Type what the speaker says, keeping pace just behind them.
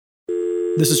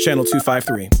This is Channel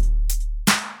 253.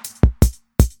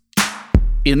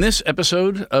 In this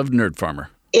episode of Nerd Farmer.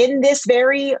 In this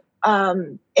very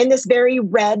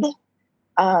red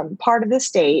part of the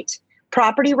state,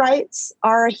 property rights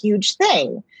are a huge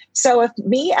thing. So if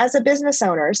me as a business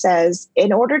owner says,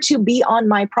 in order to be on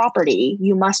my property,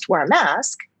 you must wear a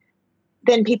mask,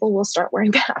 then people will start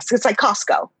wearing masks. It's like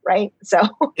Costco, right? So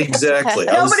exactly.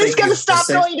 Nobody's going to stop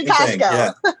going to Costco.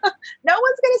 Yeah. No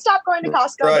one's going to stop going to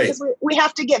Costco because we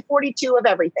have to get 42 of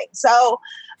everything. So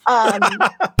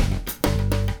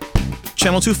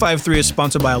Channel 253 is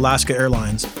sponsored by Alaska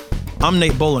Airlines. I'm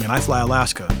Nate Bowling and I fly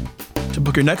Alaska. To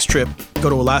book your next trip, go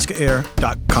to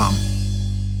alaskaair.com.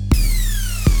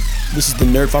 This is the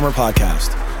Nerd Farmer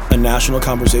Podcast, a national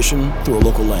conversation through a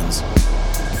local lens.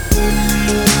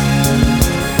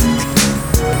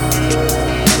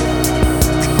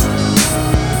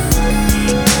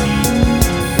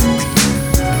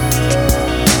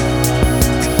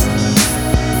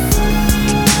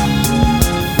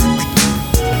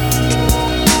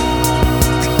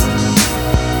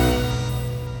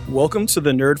 Welcome to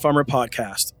the Nerd Farmer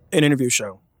Podcast, an interview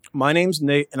show. My name's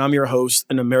Nate, and I'm your host,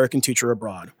 an American teacher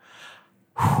abroad.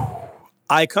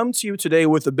 I come to you today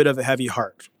with a bit of a heavy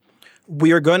heart.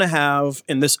 We are going to have,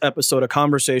 in this episode, a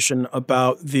conversation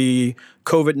about the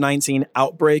COVID-19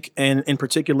 outbreak, and in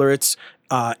particular, its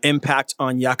impact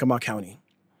on Yakima County.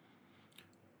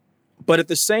 But at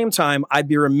the same time, I'd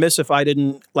be remiss if I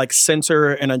didn't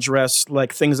center and address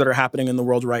things that are happening in the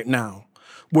world right now.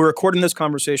 We're recording this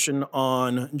conversation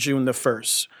on June the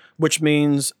 1st, which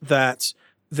means that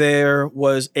there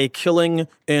was a killing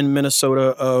in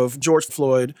Minnesota of George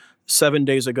Floyd 7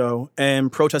 days ago,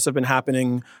 and protests have been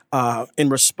happening in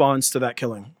response to that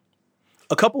killing.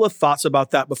 A couple of thoughts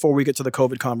about that before we get to the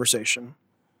COVID conversation.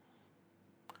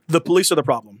 The police are the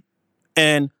problem,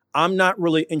 and I'm not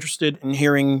really interested in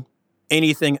hearing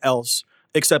anything else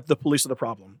except the police are the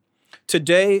problem.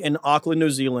 Today in Auckland, New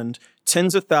Zealand,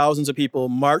 tens of thousands of people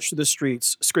marched to the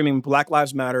streets screaming Black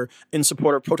Lives Matter in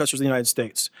support of protesters in the United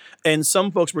States. And some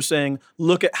folks were saying,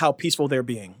 look at how peaceful they're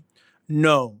being.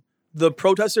 No, the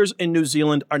protesters in New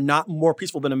Zealand are not more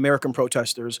peaceful than American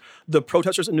protesters. The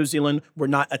protesters in New Zealand were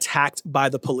not attacked by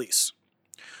the police.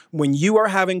 When you are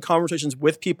having conversations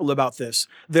with people about this,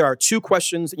 there are two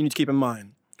questions that you need to keep in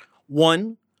mind.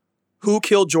 One, who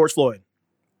killed George Floyd?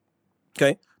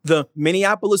 Okay. The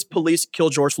Minneapolis police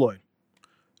killed George Floyd.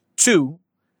 Two,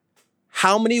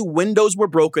 how many windows were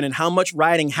broken and how much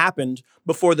rioting happened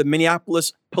before the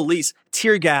Minneapolis police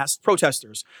tear gassed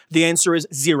protesters? The answer is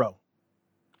 0.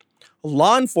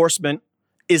 Law enforcement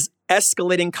is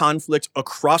escalating conflict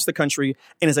across the country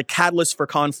and is a catalyst for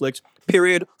conflict,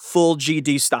 period, full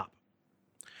GD stop.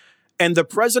 And the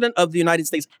president of the United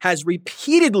States has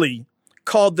repeatedly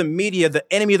called the media the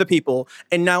enemy of the people,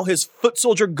 and now his foot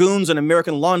soldier goons and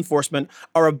American law enforcement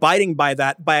are abiding by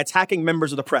that by attacking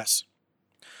members of the press.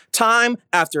 Time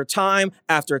after time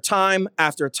after time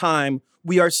after time,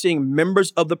 we are seeing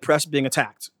members of the press being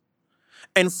attacked.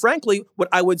 And frankly, what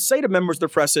I would say to members of the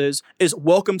press is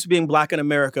welcome to being Black in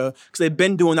America, because they've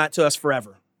been doing that to us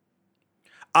forever.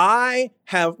 I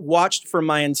have watched for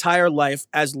my entire life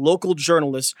as local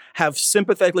journalists have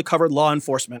sympathetically covered law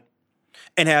enforcement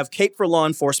and have caped for law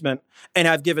enforcement and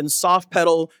have given soft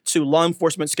pedal to law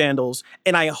enforcement scandals.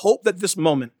 And I hope that this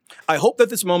moment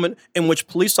in which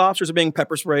police officers are being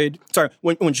pepper sprayed,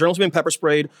 when journalists are being pepper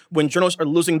sprayed, when journalists are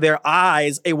losing their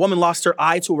eyes, a woman lost her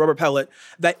eye to a rubber pellet,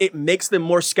 that it makes them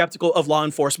more skeptical of law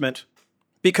enforcement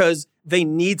because they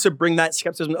need to bring that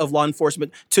skepticism of law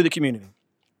enforcement to the community.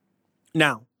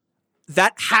 Now,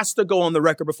 that has to go on the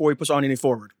record before we push on any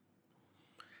forward.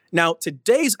 Now,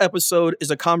 today's episode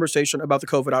is a conversation about the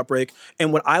COVID outbreak.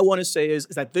 And what I want to say is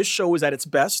that this show is at its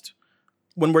best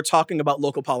when we're talking about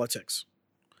local politics.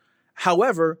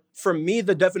 However, for me,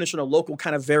 the definition of local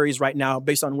kind of varies right now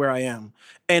based on where I am.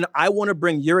 And I want to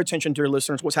bring your attention, dear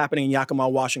listeners, what's happening in Yakima,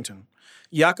 Washington.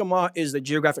 Yakima is the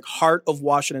geographic heart of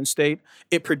Washington State.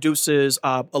 It produces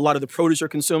a lot of the produce you're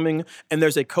consuming. And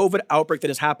there's a COVID outbreak that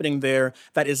is happening there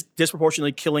that is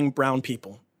disproportionately killing brown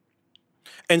people.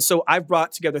 And so I've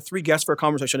brought together 3 guests for a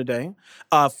conversation today.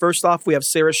 First off, we have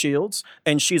Sarah Shields,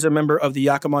 and she's a member of the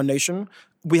Yakima Nation.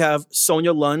 We have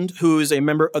Sonia Lund, who is a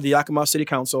member of the Yakima City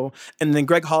Council, and then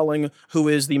Greg Holling, who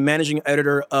is the managing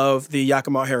editor of the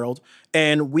Yakima Herald.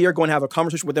 And we are going to have a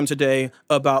conversation with them today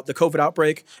about the COVID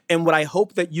outbreak. And what I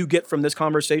hope that you get from this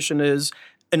conversation is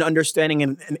an understanding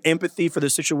and an empathy for the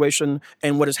situation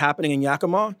and what is happening in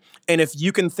Yakima. And if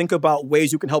you can think about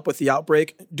ways you can help with the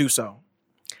outbreak, do so.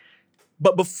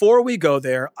 But before we go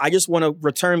there, I just want to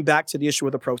return back to the issue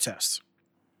of the protests.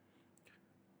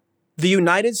 The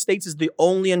United States is the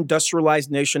only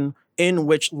industrialized nation in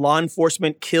which law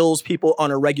enforcement kills people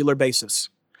on a regular basis.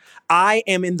 I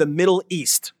am in the Middle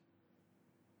East.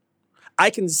 I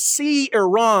can see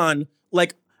Iran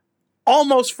like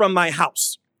almost from my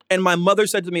house. And my mother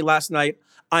said to me last night,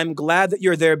 I'm glad that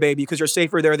you're there, baby, because you're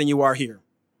safer there than you are here.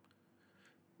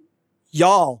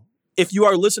 Y'all, if you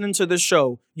are listening to this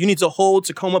show, you need to hold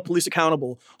Tacoma police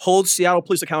accountable, hold Seattle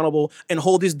police accountable, and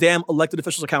hold these damn elected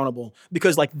officials accountable,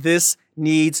 because like this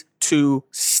needs to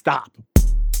stop.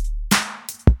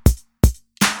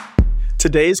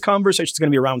 Today's conversation is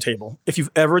going to be a roundtable. If you've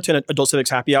ever attended Adult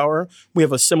Civics Happy Hour, we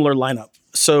have a similar lineup.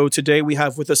 So today we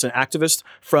have with us an activist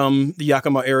from the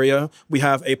Yakima area. We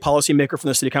have a policymaker from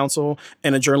the city council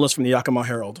and a journalist from the Yakima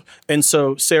Herald. And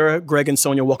so Sarah, Greg, and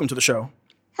Sonia, welcome to the show.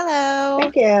 Hello.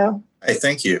 Thank you. Hey,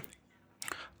 thank you.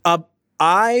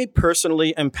 I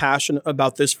personally am passionate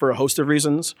about this for a host of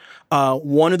reasons.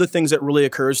 One of the things that really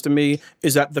occurs to me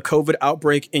is that the COVID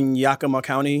outbreak in Yakima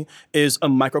County is a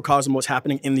microcosm of what's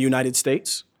happening in the United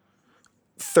States.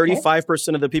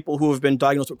 35% of the people who have been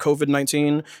diagnosed with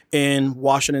COVID-19 in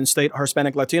Washington state are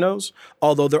Hispanic Latinos,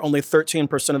 although they're only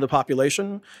 13% of the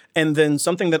population. And then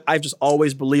something that I've just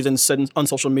always believed in said on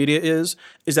social media is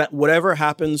that whatever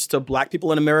happens to Black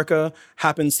people in America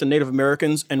happens to Native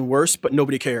Americans and worse, but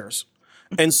nobody cares.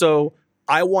 And so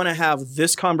I want to have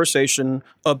this conversation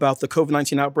about the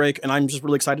COVID-19 outbreak, and I'm just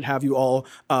really excited to have you all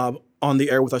on the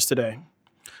air with us today.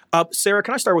 Sarah,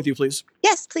 can I start with you, please?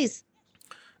 Yes, please.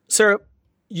 Sarah,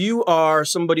 you are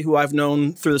somebody who I've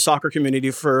known through the soccer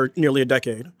community for nearly a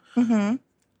decade. Mm-hmm.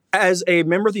 As a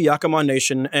member of the Yakima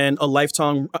Nation and a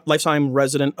lifetime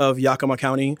resident of Yakima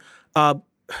County,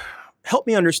 help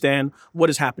me understand what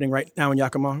is happening right now in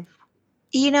Yakima.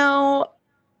 You know,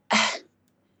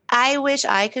 I wish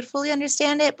I could fully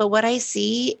understand it, but what I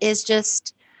see is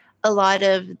just a lot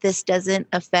of this doesn't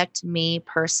affect me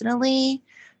personally.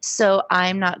 So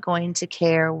I'm not going to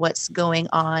care what's going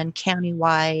on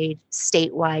countywide,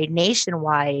 statewide,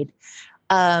 nationwide.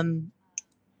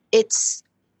 It's,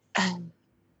 I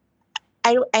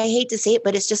hate to say it,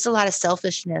 but it's just a lot of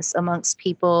selfishness amongst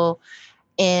people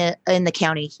in the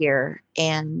county here,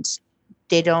 and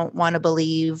they don't want to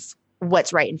believe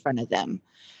what's right in front of them.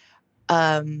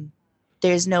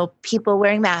 There's no people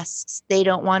wearing masks. They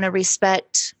don't want to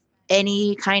respect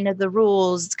any kind of the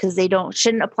rules because they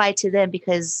shouldn't apply to them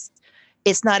because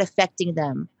it's not affecting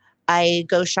them. I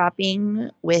go shopping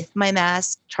with my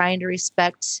mask, trying to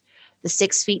respect the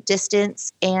 6 feet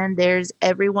distance, and there's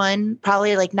everyone,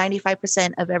 probably like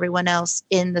 95% of everyone else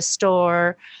in the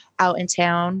store, out in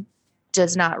town,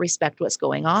 does not respect what's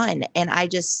going on. And I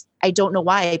don't know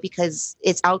why, because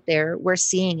it's out there. We're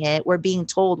seeing it. We're being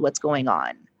told what's going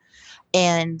on.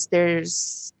 And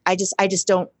I just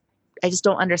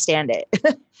don't understand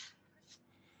it.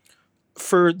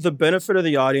 For the benefit of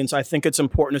the audience, I think it's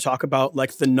important to talk about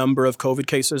like the number of COVID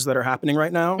cases that are happening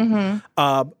right now.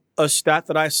 Mm-hmm. A stat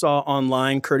that I saw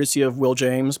online, courtesy of Will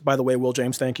James, by the way, Will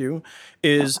James, thank you,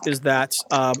 is that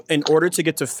in order to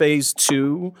get to phase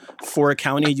 2 for a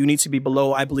county, you need to be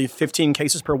below, I believe, 15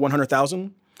 cases per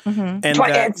 100,000. Mm-hmm. And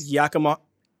that Yakima,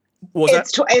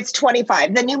 it's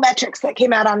 25. The new metrics that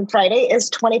came out on Friday is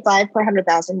 25 per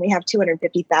 100,000. We have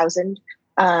 250,000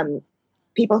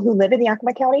 people who live in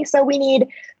Yakima County. So we need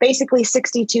basically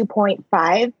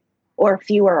 62.5 or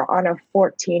fewer on a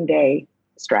 14-day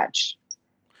stretch.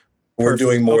 We're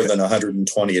doing more than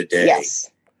 120 a day.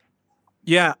 Yes.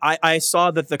 Yeah, I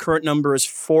saw that the current number is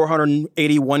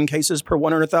 481 cases per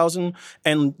 100,000.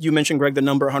 And you mentioned, Greg, the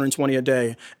number 120 a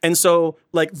day. And so,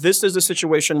 like, this is a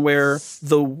situation where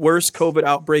the worst COVID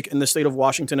outbreak in the state of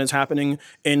Washington is happening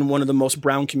in one of the most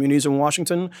brown communities in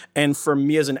Washington. And for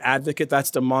me as an advocate,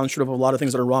 that's demonstrative of a lot of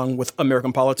things that are wrong with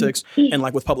American politics and,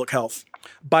 like, with public health.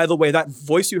 By the way, that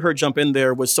voice you heard jump in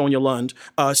there was Sonia Lund.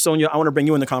 Sonia, I want to bring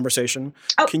you in the conversation.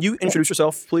 Oh. Can you introduce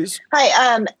yourself, please?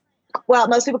 Hi, well,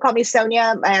 most people call me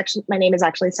Sonia. My name is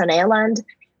actually Sonia Lund,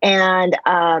 and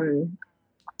I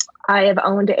have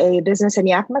owned a business in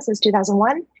Yakima since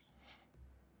 2001.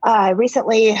 I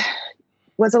recently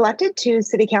was elected to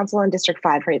City Council in District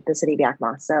 5 for the city of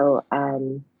Yakima. So,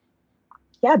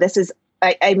 yeah, this is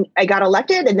I got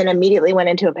elected and then immediately went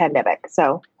into a pandemic.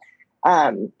 So,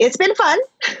 it's been fun.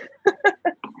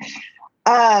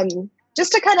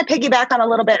 Just to kind of piggyback on a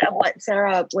little bit of what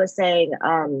Sarah was saying.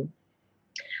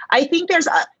 I think there's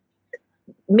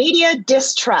media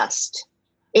distrust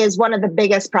is one of the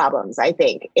biggest problems, I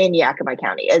think, in Yakima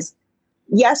County. Is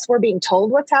yes, we're being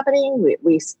told what's happening.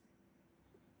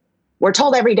 We're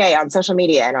told every day on social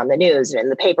media and on the news and in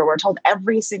the paper. We're told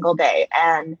every single day.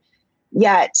 And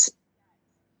yet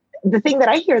the thing that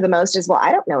I hear the most is, well,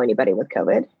 I don't know anybody with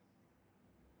COVID.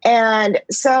 And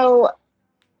so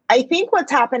I think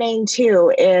what's happening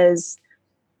too is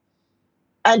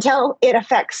until it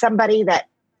affects somebody that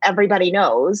everybody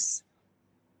knows,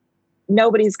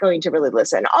 nobody's going to really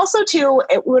listen. Also, too,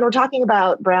 when we're talking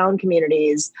about brown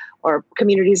communities or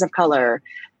communities of color,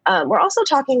 we're also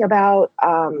talking about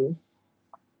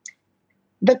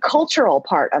the cultural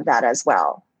part of that as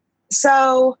well.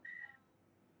 So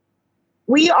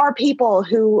we are people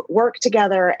who work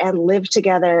together and live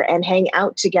together and hang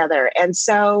out together. And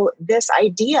so this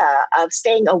idea of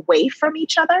staying away from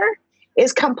each other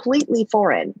is completely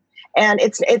foreign. And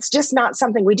it's just not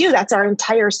something we do. That's our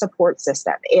entire support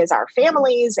system, is our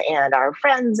families and our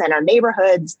friends and our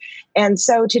neighborhoods. And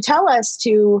so to tell us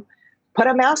to put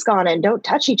a mask on and don't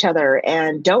touch each other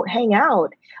and don't hang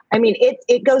out, I mean,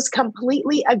 it goes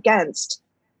completely against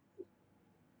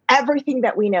everything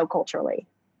that we know culturally.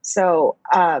 So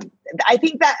I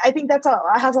think that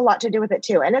has a lot to do with it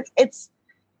too. And it's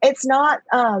not.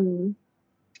 There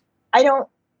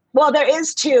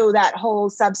is too that whole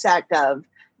subsect of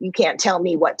you can't tell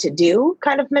me what to do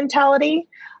kind of mentality,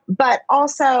 but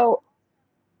also,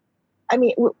 I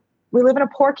mean, we live in a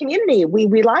poor community. We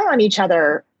rely on each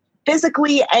other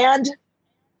physically and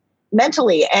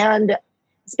mentally and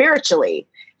spiritually.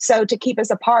 So to keep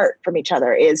us apart from each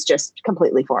other is just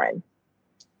completely foreign.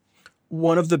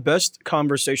 One of the best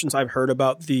conversations I've heard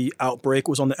about the outbreak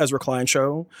was on the Ezra Klein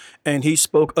show. And he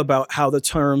spoke about how the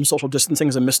term social distancing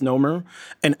is a misnomer.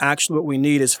 And actually what we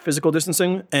need is physical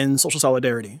distancing and social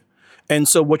solidarity. And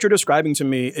so what you're describing to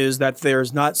me is that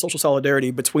there's not social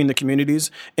solidarity between the communities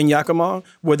in Yakima,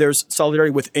 where there's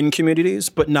solidarity within communities,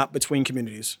 but not between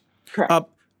communities. Correct.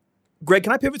 Greg,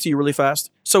 can I pivot to you really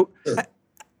fast? So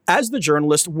as the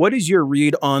journalist, what is your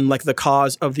read on like the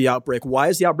cause of the outbreak? Why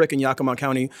is the outbreak in Yakima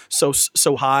County so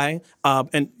high?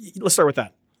 And let's start with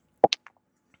that. I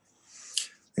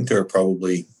think there are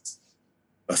probably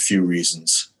a few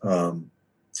reasons.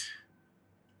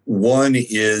 One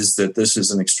is that this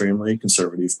is an extremely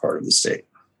conservative part of the state.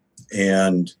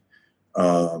 And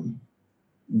a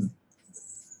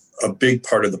big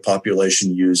part of the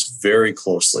population used very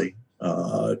closely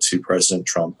to President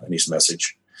Trump and his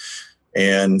message.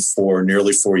 And for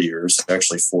nearly 4 years,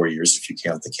 actually 4 years if you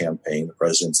count the campaign, the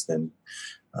president's been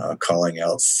calling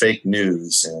out fake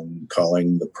news and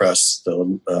calling the press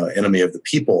the enemy of the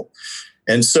people.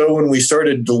 And so when we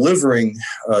started delivering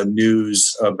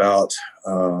news about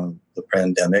the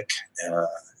pandemic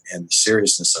and the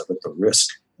seriousness of it, the risk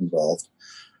involved,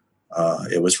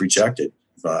 it was rejected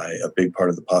by a big part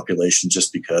of the population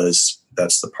just because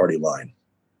that's the party line.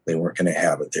 They weren't going to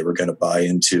have it. They were going to buy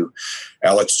into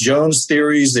Alex Jones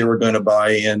theories. They were going to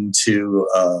buy into,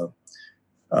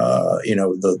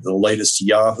 the latest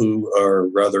Yahoo or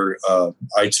rather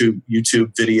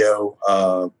YouTube video,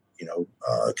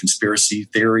 conspiracy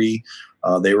theory.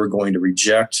 They were going to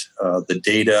reject the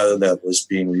data that was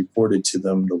being reported to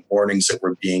them, the warnings that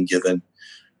were being given,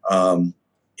 and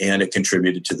it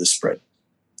contributed to the spread.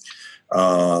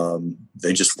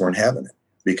 They just weren't having it,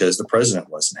 because the president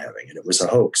wasn't having it. It was a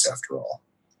hoax after all.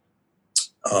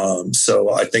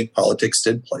 So I think politics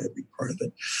did play a big part of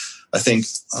it. I think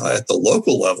at the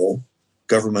local level,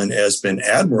 government has been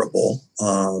admirable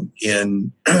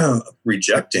in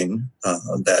rejecting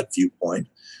that viewpoint,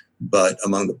 but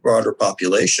among the broader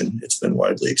population, it's been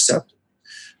widely accepted.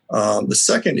 The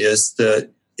second is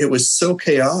that it was so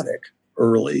chaotic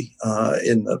early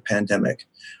in the pandemic.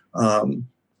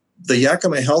 The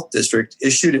Yakima Health District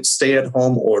issued its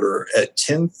stay-at-home order at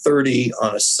 10:30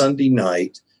 on a Sunday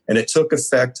night, and it took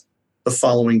effect the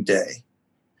following day.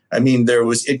 I mean,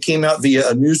 it came out via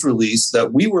a news release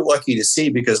that we were lucky to see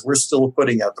because we're still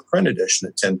putting out the print edition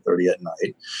at 10:30 at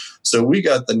night. So we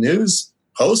got the news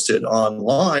posted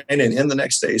online and in the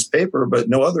next day's paper, but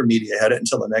no other media had it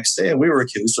until the next day, and we were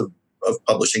accused of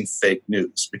publishing fake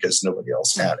news because nobody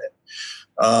else had it.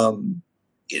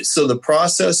 So the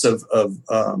process of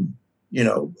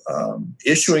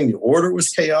issuing the order was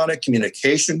chaotic.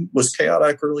 Communication was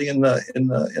chaotic early in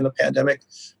the pandemic.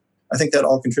 I think that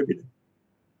all contributed.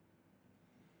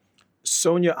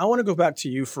 Sonia, I want to go back to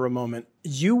you for a moment.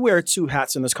 You wear two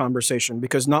hats in this conversation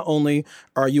because not only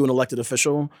are you an elected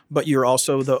official, but you're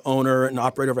also the owner and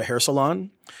operator of a hair salon.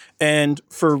 And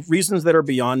for reasons that are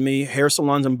beyond me, hair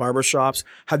salons and barbershops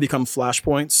have become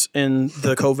flashpoints in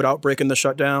the COVID outbreak and the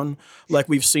shutdown. Like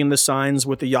we've seen the signs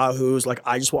with the Yahoos, like,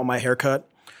 I just want my hair cut.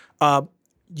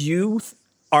 You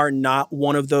are not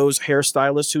one of those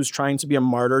hairstylists who's trying to be a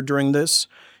martyr during this.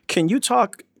 Can you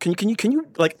talk? Can you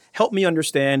like help me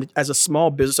understand as a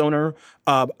small business owner,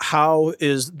 how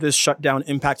is this shutdown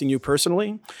impacting you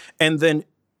personally? And then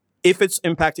if it's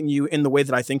impacting you in the way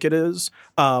that I think it is,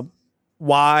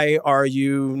 Why are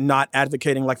you not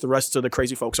advocating like the rest of the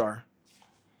crazy folks are?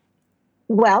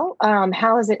 Well,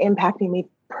 how is it impacting me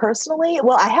personally?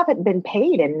 Well, I haven't been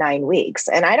paid in 9 weeks,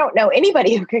 and I don't know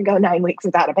anybody who can go 9 weeks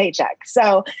without a paycheck.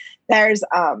 So there's,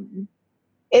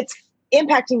 it's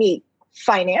impacting me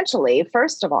financially,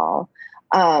 first of all.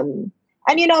 And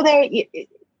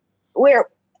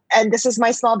and this is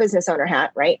my small business owner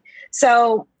hat, right?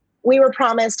 So we were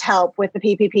promised help with the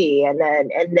PPP, and then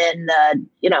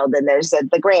there's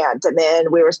the grant, and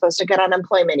then we were supposed to get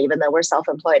unemployment, even though we're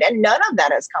self-employed, and none of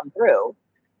that has come through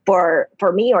for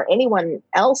me or anyone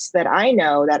else that I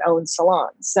know that owns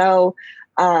salons. So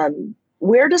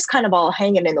we're just kind of all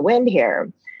hanging in the wind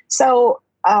here. So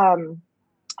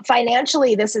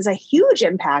financially, this is a huge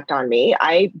impact on me.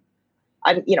 I'm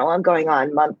going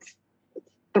on month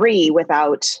 3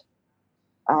 without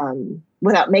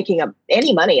making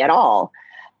any money at all.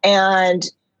 And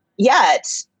yet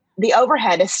the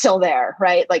overhead is still there,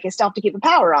 right? Like I still have to keep the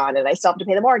power on, and I still have to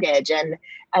pay the mortgage and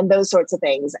those sorts of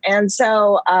things. And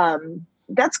so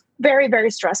that's very, very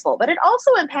stressful, but it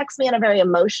also impacts me in a very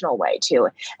emotional way too.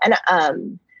 And I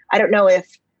don't know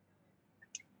if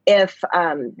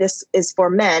this is for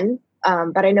men,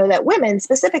 but I know that women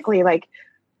specifically, like,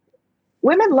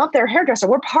 women love their hairdresser.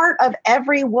 We're part of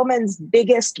every woman's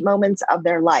biggest moments of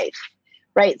their life,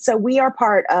 right? So we are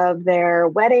part of their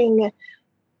wedding,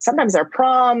 sometimes their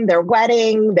prom, their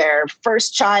wedding, their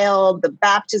first child, the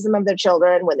baptism of their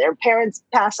children, when their parents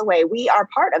pass away. We are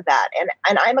part of that.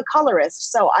 And I'm a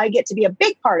colorist, so I get to be a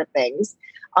big part of things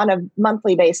on a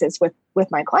monthly basis with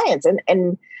my clients.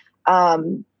 And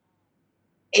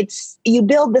it's, you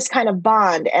build this kind of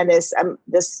bond and this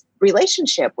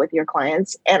relationship with your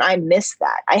clients. And I miss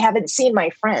that. I haven't seen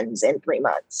my friends in 3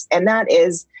 months. And that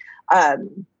is, that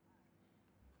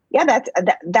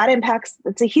impacts,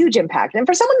 it's a huge impact. And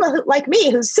for someone like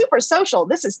me, who's super social,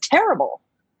 this is terrible.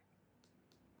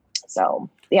 So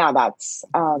yeah, that's,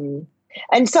 and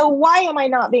so why am I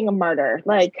not being a martyr?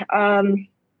 Like, are you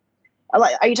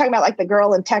talking about like the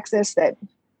girl in Texas that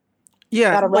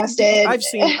got arrested? Like, I've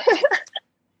seen,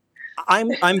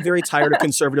 I'm very tired of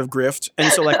conservative grift.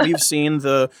 And so like we've seen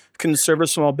the conservative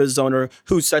small business owner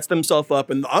who sets themselves up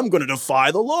and I'm going to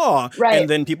defy the law. Right. And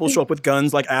then people show up with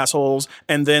guns like assholes.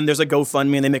 And then there's a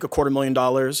GoFundMe and they make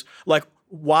 $250,000. Like,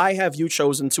 why have you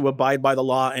chosen to abide by the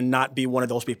law and not be one of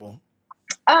those people?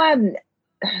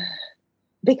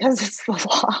 Because it's the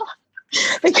law.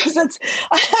 Because it's,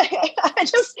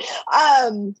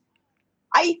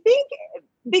 I think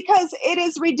because it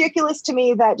is ridiculous to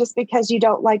me that just because you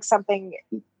don't like something,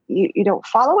 you don't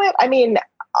follow it. I mean,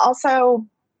 also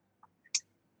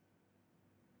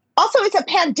it's a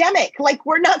pandemic. Like,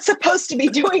 we're not supposed to be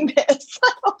doing this.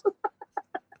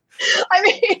 I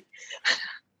mean,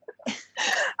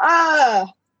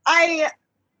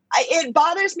 it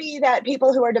bothers me that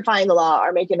people who are defying the law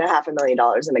are making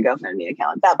 $500,000 in a GoFundMe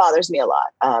account. That bothers me a lot.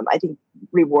 I think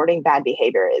rewarding bad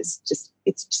behavior is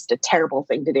it's just a terrible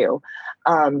thing to do.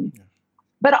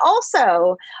 But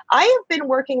also, I have been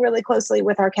working really closely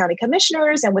with our county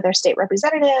commissioners and with our state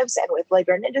representatives and with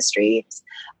labor and industries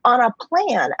on a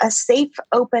plan, a safe,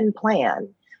 open plan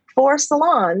for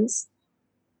salons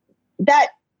that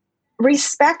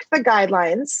respect the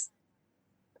guidelines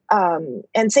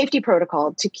and safety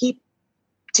protocol to keep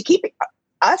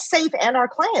us safe and our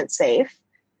clients safe.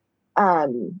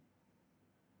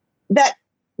 That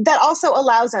also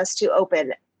allows us to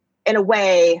open in a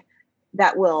way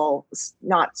that will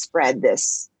not spread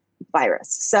this virus.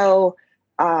 So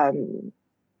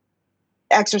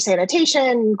extra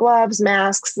sanitation, gloves,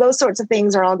 masks, those sorts of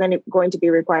things are all going to be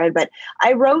required. But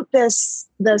I wrote this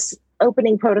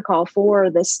opening protocol for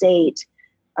the state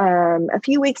a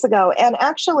few weeks ago. And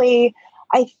actually,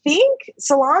 I think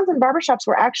salons and barbershops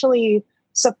were actually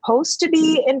supposed to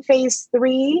be in phase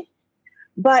 3,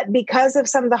 but because of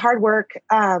some of the hard work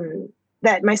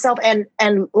that myself and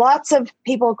lots of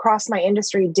people across my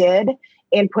industry did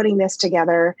in putting this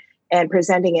together and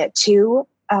presenting it to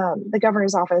the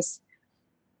governor's office,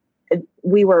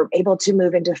 we were able to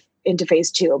move into phase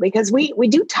 2 because we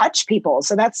do touch people.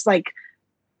 So that's like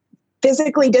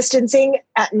physically distancing,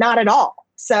 not at all.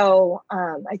 So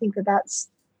I think that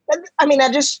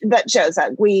shows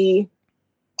that we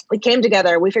came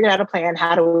together, we figured out a plan.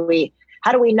 How do we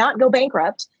not go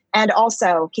bankrupt and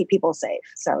also keep people safe?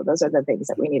 So those are the things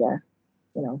that we need to,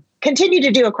 continue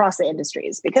to do across the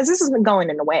industries, because this has been going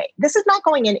away. This is not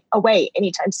going away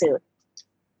anytime soon.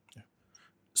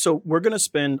 So we're going to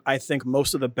spend, I think,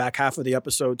 most of the back half of the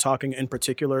episode talking in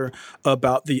particular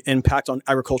about the impact on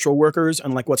agricultural workers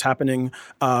and like what's happening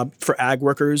for ag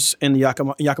workers in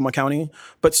Yakima County.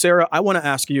 But Sarah, I want to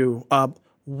ask you,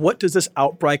 What does this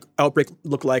outbreak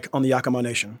look like on the Yakima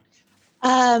Nation?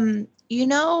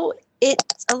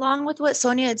 It's along with what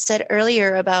Sonia had said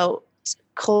earlier about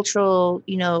cultural,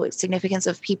 significance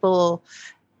of people.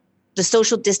 The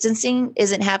social distancing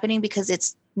isn't happening because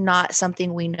it's not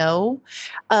something we know.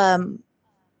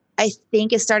 I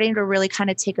think it's starting to really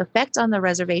kind of take effect on the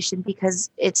reservation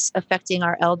because it's affecting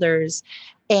our elders.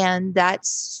 And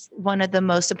that's one of the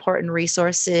most important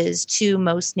resources to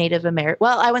most Native American.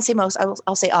 Well, I wouldn't say most,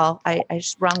 I'll say all. I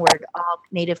just wrong word, all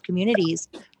Native communities.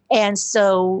 And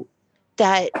so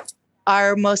that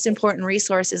our most important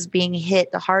resource is being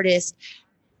hit the hardest.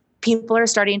 People are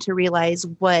starting to realize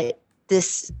what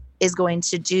this is going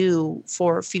to do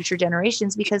for future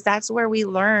generations, because that's where we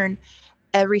learn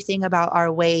everything about our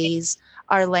ways,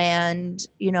 our land,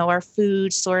 our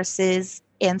food sources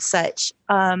and such.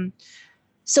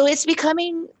 So it's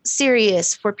becoming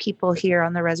serious for people here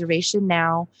on the reservation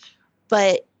now,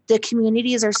 but the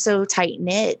communities are so tight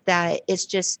knit that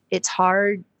it's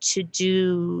hard to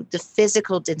do the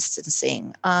physical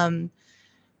distancing.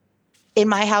 In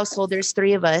my household, there's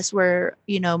 3 of us. We're,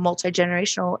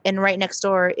 multi-generational, and right next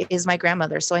door is my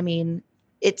grandmother. So,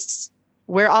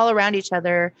 we're all around each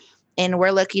other, and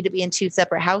we're lucky to be in 2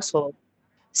 separate households.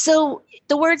 So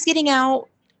the word's getting out.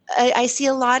 I see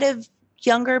a lot of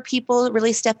younger people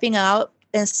really stepping up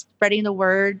and spreading the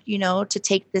word, to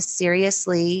take this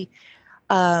seriously.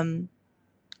 And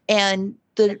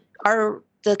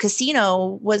the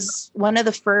casino was one of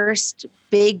the first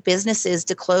big businesses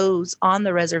to close on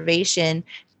the reservation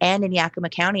and in Yakima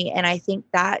County. And I think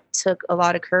that took a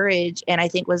lot of courage, and I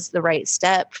think was the right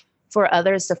step for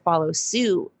others to follow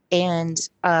suit. And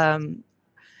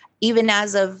even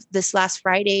as of this last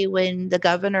Friday, when the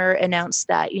governor announced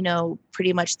that,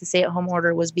 pretty much the stay-at-home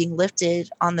order was being lifted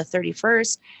on the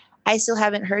 31st, I still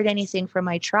haven't heard anything from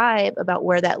my tribe about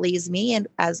where that leaves me and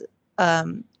as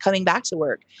coming back to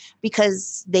work,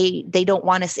 because they don't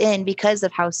want us in because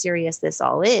of how serious this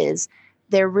all is.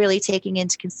 They're really taking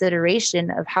into consideration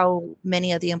of how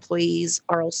many of the employees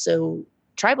are also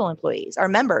tribal employees, are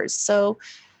members. So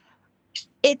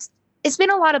it's been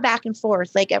a lot of back and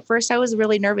forth. Like at first I was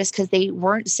really nervous because they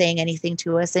weren't saying anything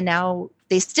to us, and now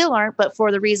they still aren't, but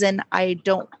for the reason I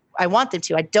want them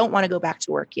to. I don't want to go back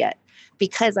to work yet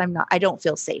because I don't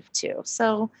feel safe too.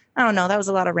 So I don't know. That was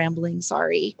a lot of rambling.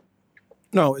 Sorry.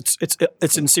 No, it's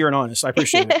sincere and honest. I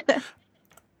appreciate it.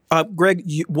 Greg,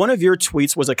 one of your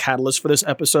tweets was a catalyst for this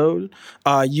episode.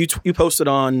 You posted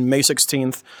on May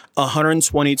 16th,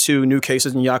 122 new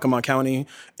cases in Yakima County,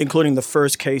 including the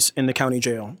first case in the county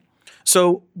jail.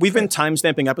 So we've been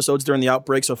timestamping episodes during the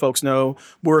outbreak, so folks know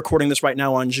we're recording this right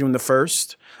now on June the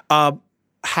 1st.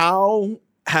 How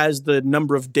has the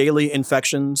number of daily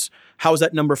infections, how has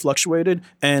that number fluctuated,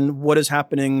 and what is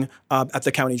happening at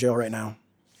the county jail right now?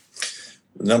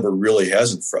 The number really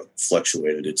hasn't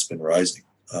fluctuated. It's been rising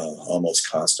almost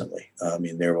constantly.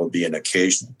 There will be an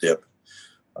occasional dip.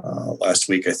 Last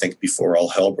week, I think before all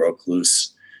hell broke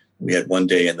loose, we had one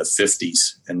day in the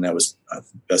 50s, and that was the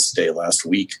best day last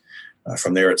week.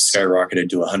 From there, it skyrocketed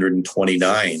to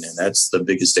 129, and that's the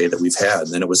biggest day that we've had.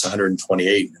 And then it was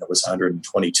 128, and it was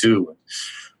 122.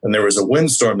 And there was a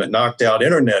windstorm that knocked out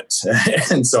internet.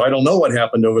 And so I don't know what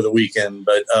happened over the weekend,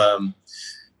 but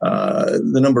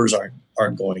the numbers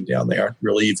aren't going down. They aren't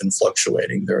really even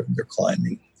fluctuating. They're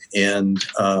climbing. And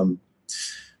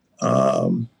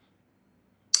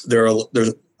there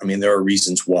are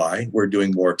reasons why we're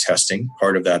doing more testing.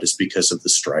 Part of that is because of the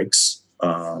strikes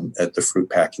at the fruit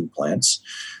packing plants.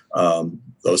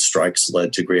 Those strikes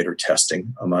led to greater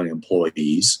testing among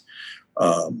employees.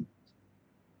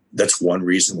 That's one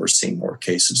reason we're seeing more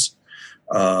cases.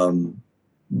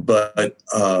 But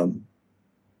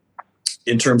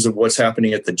in terms of what's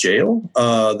happening at the jail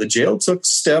took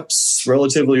steps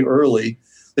relatively early.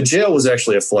 The jail was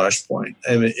actually a flashpoint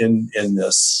in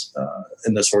this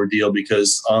ordeal,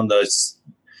 because on the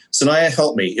Sanaya,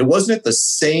 help me, it wasn't at the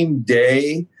same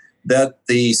day that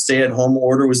the stay-at-home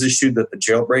order was issued that the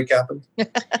jailbreak happened?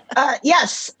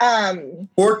 Yes.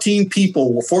 14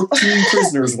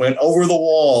 prisoners went over the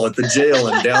wall at the jail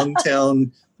in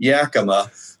downtown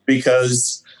Yakima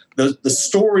because the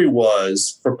story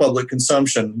was for public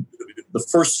consumption. The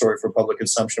first story for public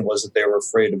consumption was that they were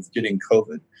afraid of getting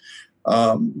COVID.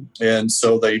 And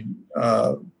so they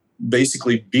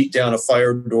basically beat down a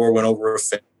fire door, went over a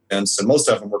fence, and most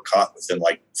of them were caught within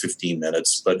like 15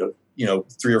 minutes. But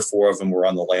 3 or 4 of them were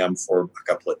on the lam for a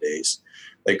couple of days.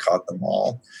 They caught them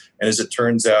all. And as it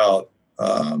turns out,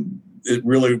 it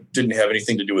really didn't have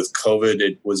anything to do with COVID.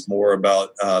 It was more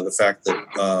about the fact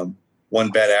that one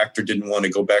bad actor didn't want to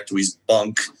go back to his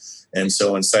bunk, and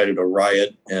so incited a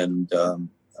riot and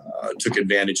took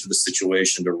advantage of the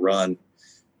situation to run.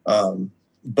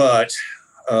 But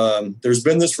there's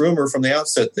been this rumor from the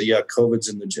outset that, COVID's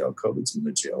in the jail. COVID's in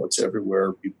the jail. It's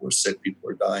everywhere. People are sick. People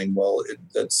are dying. Well,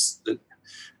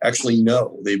 actually,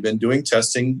 no. They've been doing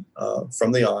testing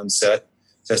from the onset,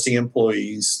 testing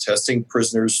employees, testing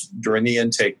prisoners during the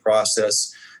intake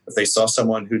process. If they saw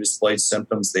someone who displayed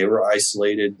symptoms, they were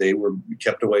isolated. They were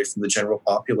kept away from the general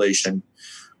population.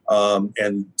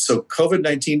 And so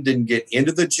COVID-19 didn't get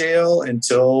into the jail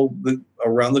until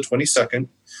around the 22nd.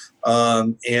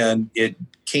 And it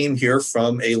came here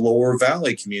from a Lower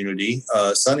Valley community,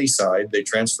 Sunnyside. They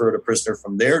transferred a prisoner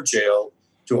from their jail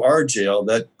to our jail.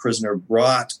 That prisoner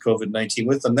brought COVID-19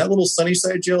 with them. That little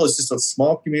Sunnyside jail is just a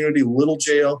small community, little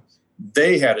jail.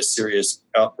 They had a serious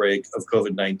outbreak of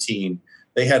COVID-19.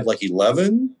 They had like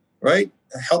 11, right?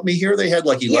 Help me here. They had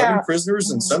like 11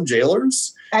 prisoners and some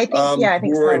jailers I think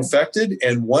who were so. infected.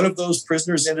 And one of those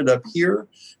prisoners ended up here.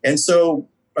 And so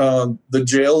the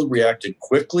jail reacted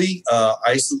quickly.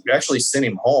 I actually sent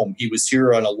him home. He was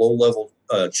here on a low-level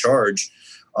charge.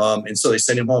 And so they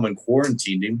sent him home and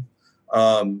quarantined him,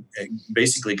 and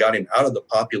basically got him out of the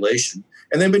population.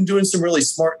 And they've been doing some really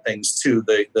smart things, too.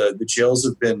 The jails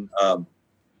have been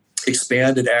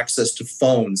expanded access to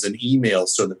phones and emails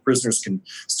so that prisoners can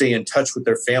stay in touch with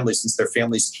their families since their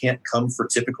families can't come for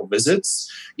typical visits.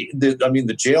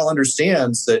 The jail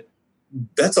understands that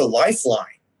that's a lifeline,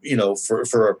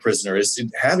 for a prisoner, is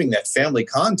having that family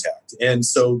contact. And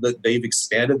so that they've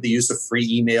expanded the use of free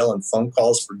email and phone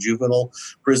calls for juvenile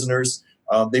prisoners.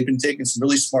 They've been taking some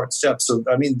really smart steps. So,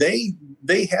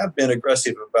 they have been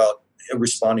aggressive about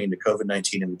responding to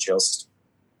COVID-19 in the jail system.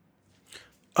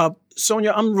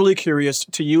 Sonia, I'm really curious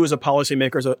to you as a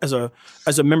policymaker, as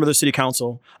a member of the city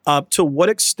council. To what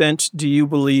extent do you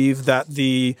believe that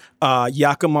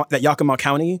Yakima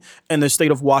County and the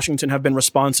state of Washington have been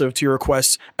responsive to your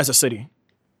requests as a city?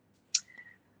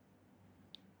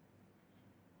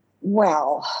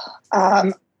 Well,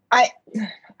 I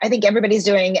think everybody's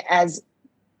doing as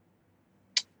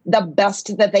the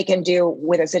best that they can do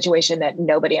with a situation that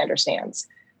nobody understands,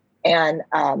 and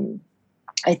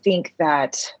I think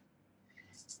that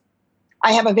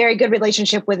I have a very good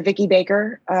relationship with Vicki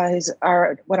Baker, who's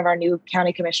one of our new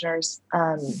county commissioners,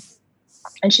 and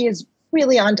she is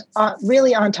really on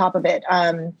top of it.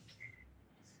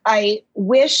 I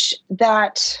wish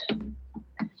that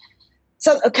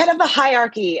kind of the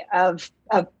hierarchy of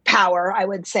power, I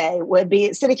would say, would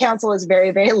be city council is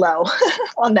very, very low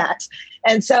on that.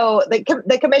 And so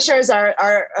the commissioners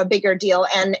are a bigger deal.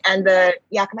 And the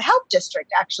Yakima Health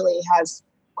District actually has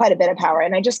quite a bit of power.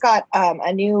 And I just got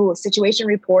a new situation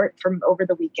report from over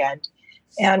the weekend.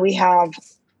 And we have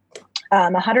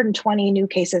 120 new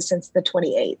cases since the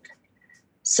 28th.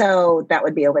 So that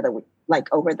would be over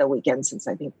the weekend since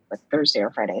I think Thursday or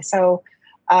Friday. So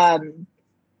I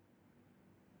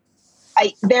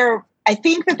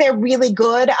think that they're really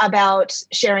good about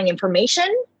sharing information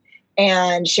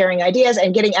and sharing ideas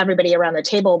and getting everybody around the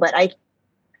table. But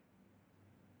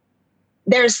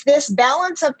there's this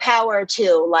balance of power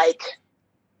too. Like,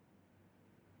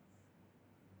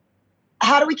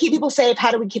 how do we keep people safe?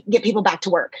 How do we get people back to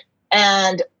work?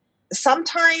 And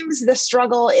sometimes the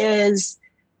struggle is,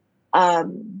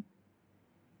 the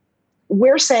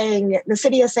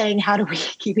city is saying, how do we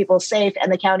keep people safe?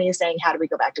 And the county is saying, how do we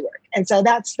go back to work? And so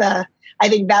that's our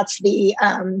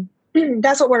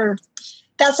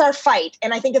fight.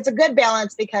 And I think it's a good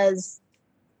balance because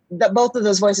both of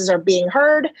those voices are being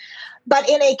heard. But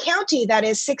in a county that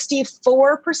is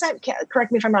 64%,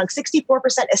 correct me if I'm wrong,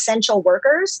 64% essential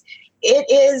workers, it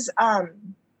is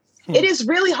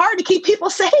really hard to keep people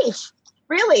safe.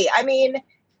 Really.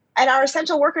 And our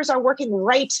essential workers are working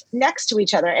right next to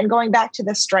each other. And going back to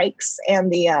the strikes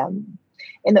and the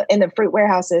in the fruit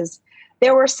warehouses,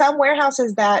 there were some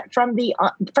warehouses that from the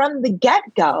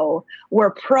get-go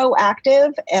were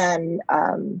proactive. And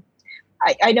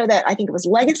I know that I think it was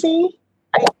Legacy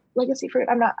Fruit.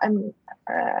 I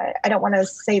don't want to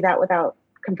say that without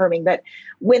confirming. But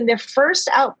when the first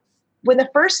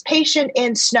patient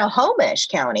in Snohomish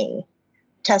County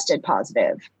tested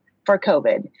positive for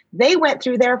COVID, they went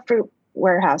through their fruit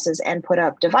warehouses and put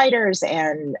up dividers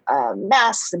and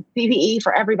masks and PPE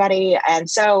for everybody. And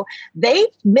so they've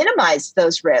minimized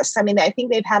those risks. I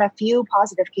think they've had a few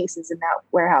positive cases in that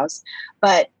warehouse,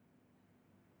 but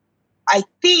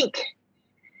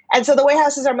and so the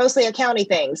warehouses are mostly a county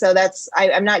thing. So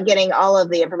I'm not getting all of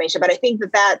the information, but I think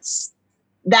that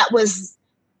was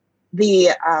the,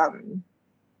 I don't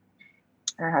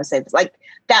know how to say this,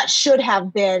 that should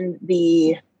have been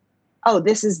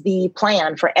this is the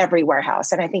plan for every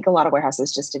warehouse. And I think a lot of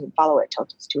warehouses just didn't follow it till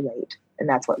it's too late. And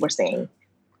that's what we're seeing.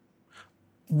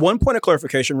 One point of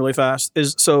clarification really fast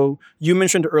is, so you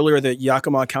mentioned earlier that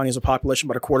Yakima County has a population of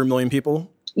about 250,000 people.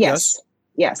 Yes.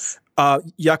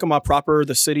 Yakima proper,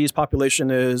 the city's population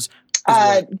is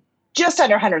just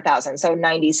under 100,000, so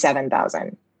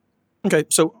 97,000. Okay,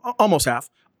 so almost half.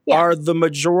 Yeah. Are the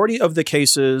majority of the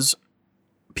cases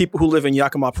people who live in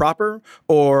Yakima proper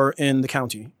or in the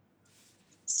county?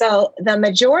 So the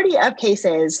majority of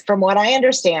cases, from what I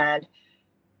understand,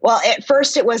 well, at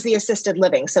first it was the assisted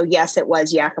living. So yes, it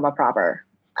was Yakima proper.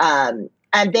 And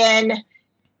then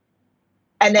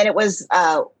it was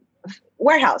fruit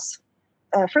warehouses.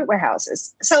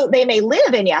 So they may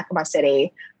live in Yakima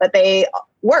City, but they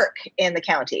work in the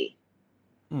county.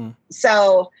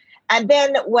 So, and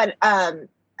then what, I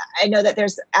know that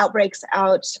there's outbreaks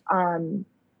out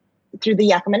through the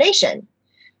Yakima Nation.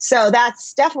 So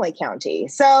that's definitely county.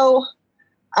 So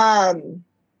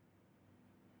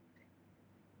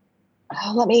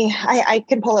I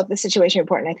can pull up the situation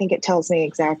report, and I think it tells me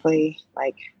exactly,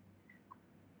 like,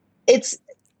 it's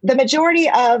the majority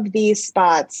of these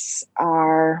spots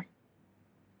are,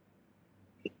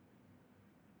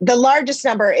 the largest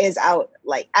number is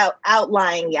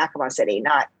outlying Yakima City,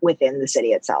 not within the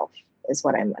city itself, is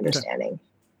what I'm understanding. Okay.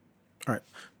 All right.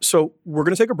 So we're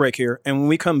going to take a break here. And when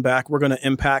we come back, we're going to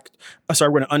unpack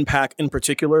in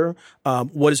particular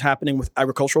what is happening with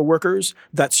agricultural workers,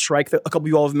 that strike that a couple of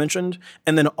you all have mentioned.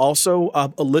 And then also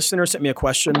a listener sent me a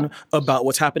question about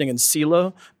what's happening in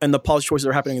Selah and the policy choices that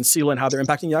are happening in Selah and how they're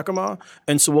impacting Yakima.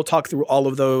 And so we'll talk through all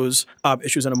of those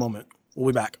issues in a moment.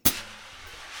 We'll be back.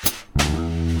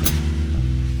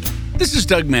 This is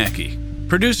Doug Mackey,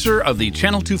 producer of the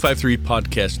Channel 253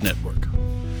 Podcast Network.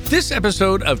 This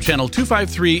episode of Channel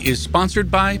 253 is sponsored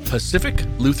by Pacific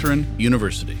Lutheran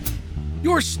University.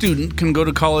 Your student can go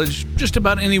to college just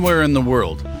about anywhere in the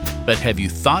world, but have you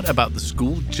thought about the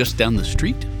school just down the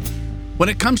street? When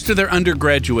it comes to their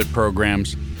undergraduate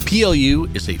programs, PLU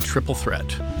is a triple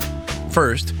threat.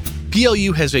 First,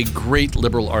 PLU has a great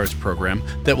liberal arts program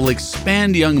that will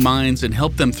expand young minds and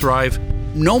help them thrive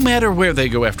no matter where they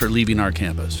go after leaving our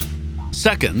campus.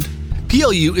 Second,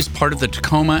 PLU is part of the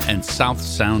Tacoma and South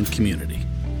Sound community,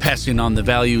 passing on the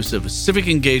values of civic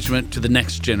engagement to the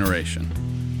next generation.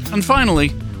 And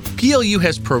finally, PLU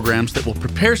has programs that will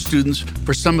prepare students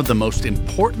for some of the most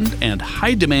important and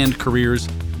high-demand careers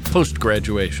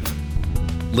post-graduation: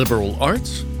 liberal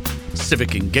arts,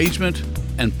 civic engagement,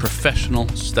 and professional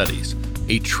studies,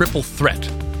 a triple threat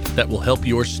that will help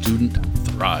your student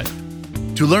thrive.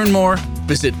 To learn more,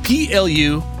 visit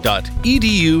plu.edu/admission.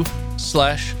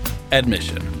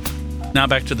 Now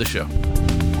back to the show.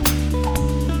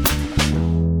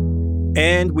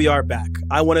 And we are back.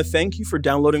 I want to thank you for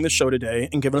downloading the show today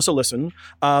and giving us a listen.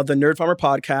 The Nerd Farmer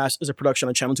podcast is a production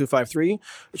of Channel 253.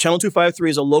 Channel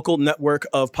 253 is a local network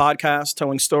of podcasts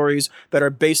telling stories that are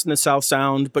based in the South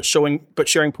Sound, but sharing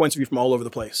points of view from all over the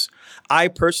place. I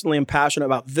personally am passionate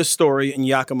about this story in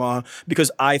Yakima because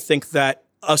I think that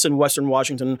us in Western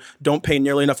Washington don't pay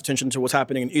nearly enough attention to what's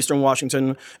happening in Eastern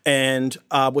Washington, and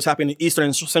what's happening in Eastern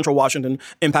and Central Washington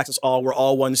impacts us all. We're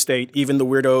all one state, even the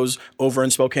weirdos over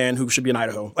in Spokane who should be in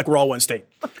Idaho. Like, we're all one state.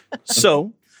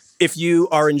 So if you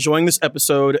are enjoying this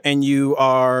episode and you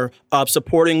are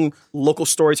supporting local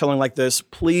storytelling like this,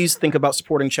 please think about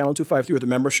supporting Channel 253 with a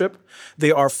membership.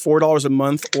 They are $4 a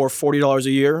month or $40 a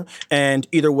year. And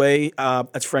either way,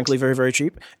 that's frankly very, very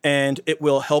cheap. And it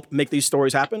will help make these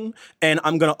stories happen. And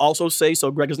I'm going to also say,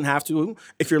 so Greg doesn't have to,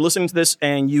 if you're listening to this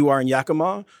and you are in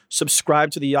Yakima,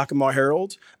 subscribe to the Yakima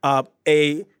Herald.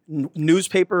 A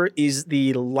newspaper is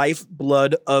the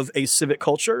lifeblood of a civic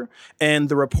culture, and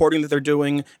the reporting that they're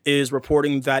doing is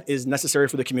reporting that is necessary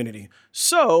for the community.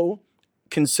 So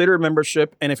consider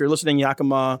membership, and if you're listening in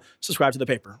Yakima, subscribe to the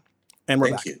paper. And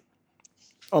we're back. Thank you.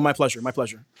 Oh, my pleasure. My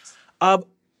pleasure.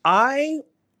 I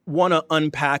want to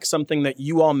unpack something that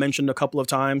you all mentioned a couple of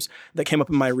times that came up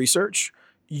in my research.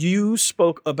 You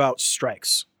spoke about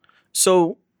strikes.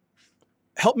 So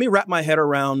help me wrap my head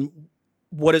around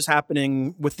what is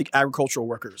happening with the agricultural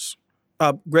workers.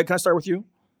 Greg, can I start with you?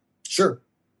 Sure.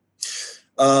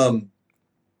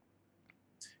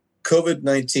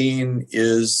 COVID-19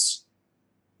 is,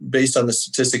 based on the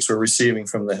statistics we're receiving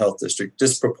from the health district,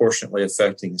 disproportionately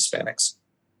affecting Hispanics.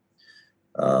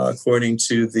 According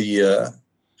to the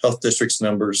health district's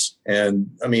numbers, and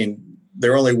I mean,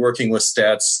 they're only working with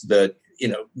stats that,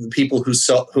 the people who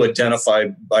identify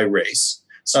by race.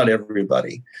 It's not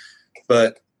everybody,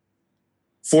 but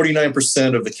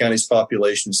 49% of the county's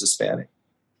population is Hispanic.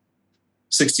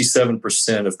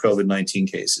 67% of COVID-19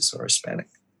 cases are Hispanic.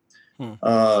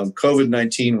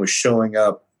 COVID-19 was showing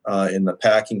up in the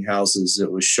packing houses.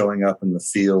 It was showing up in the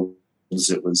field.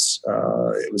 It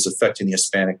was affecting the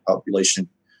Hispanic population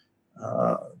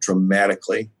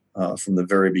dramatically from the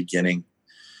very beginning.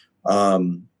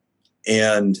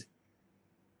 And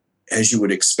as you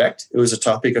would expect, it was a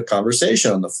topic of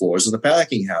conversation on the floors in the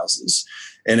packing houses.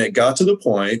 And it got to the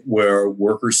point where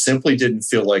workers simply didn't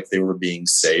feel like they were being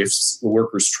safe. The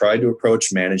workers tried to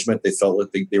approach management. They felt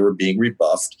like they were being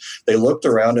rebuffed. They looked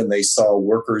around and they saw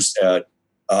workers at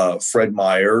Fred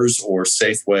Meyer's or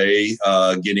Safeway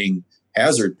getting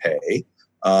hazard pay.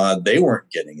 They weren't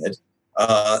getting it.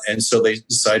 And so they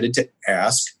decided to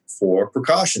ask for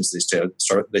precautions. They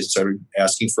started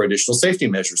asking for additional safety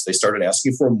measures. They started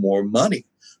asking for more money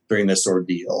during this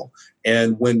ordeal.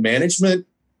 And when management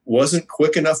wasn't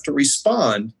quick enough to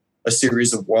respond, a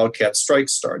series of wildcat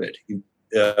strikes started.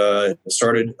 It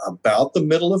started about the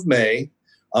middle of May,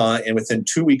 and within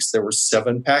 2 weeks, there were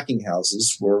 7 packing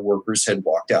houses where workers had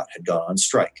walked out, had gone on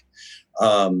strike.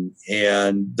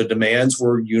 And the demands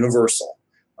were universal.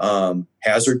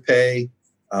 Hazard pay,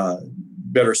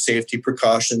 better safety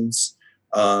precautions,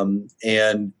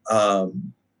 and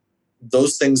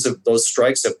those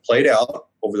strikes have played out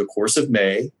over the course of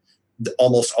May.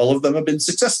 Almost all of them have been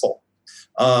successful.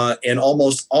 And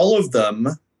almost all of them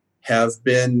have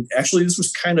been, actually, this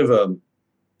was kind of a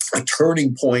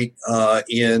turning point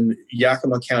in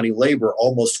Yakima County labor.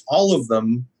 Almost all of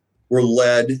them were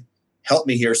led, help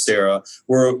me here, Sarah,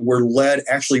 were led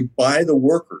actually by the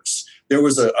workers. There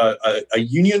was a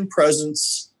union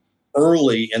presence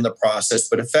early in the process,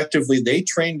 but effectively they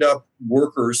trained up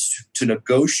workers to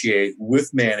negotiate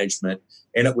with management,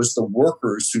 and it was the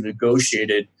workers who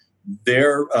negotiated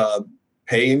their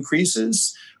pay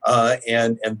increases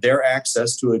and their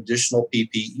access to additional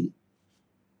PPE.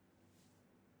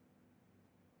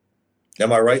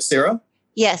 Am I right, Sarah?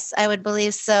 Yes, I would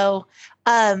believe so.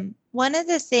 One of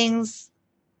the things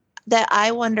that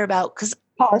I wonder about, because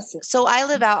so I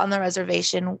live out on the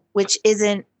reservation, which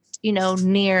isn't,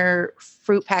 near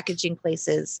fruit packaging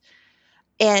places.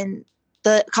 And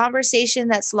the conversation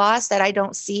that's lost that I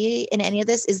don't see in any of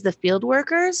this is the field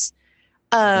workers.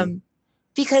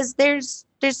 Because there's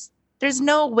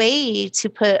no way to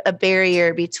put a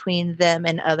barrier between them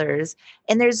and others.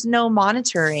 And there's no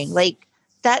monitoring. Like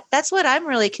that's what I'm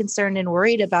really concerned and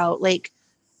worried about. Like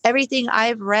everything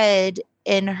I've read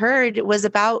and heard was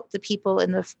about the people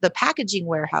in the packaging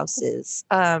warehouses.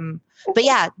 But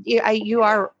yeah, you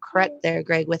are correct there,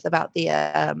 Greg, about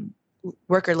the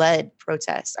worker-led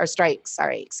protests or strikes.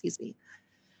 Sorry, excuse me.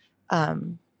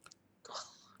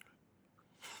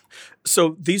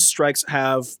 So these strikes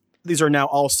these are now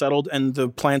all settled and the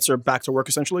plants are back to work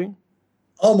essentially?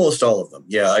 Almost all of them,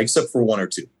 yeah, except for 1 or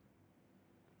 2.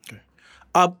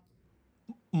 Okay.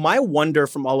 My wonder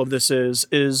from all of this is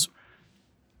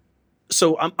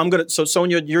so so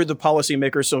Sonia, you're the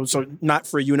policymaker, so not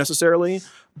for you necessarily,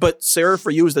 but Sarah,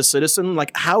 for you as the citizen,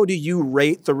 like how do you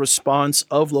rate the response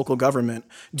of local government?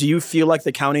 Do you feel like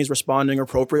the county is responding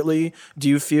appropriately? Do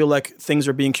you feel like things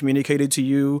are being communicated to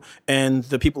you and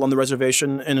the people on the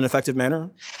reservation in an effective manner?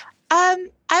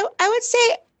 I would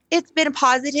say it's been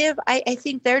positive. I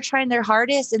think they're trying their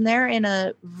hardest and they're in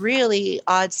a really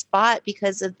odd spot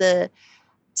because of the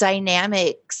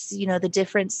dynamics, the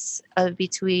difference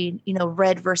between,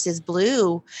 red versus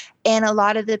blue. And a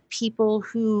lot of the people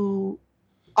who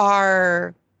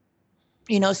are,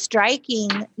 striking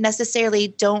necessarily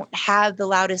don't have the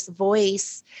loudest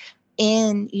voice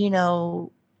in,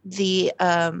 the,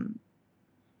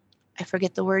 I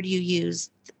forget the word you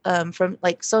used, from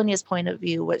like Sonia's point of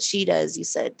view, what she does, you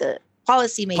said the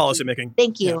policy making.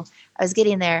 Thank you. Yeah. I was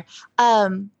getting there.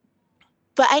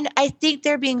 But I think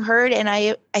they're being heard, and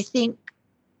I think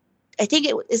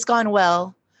it's gone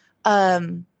well.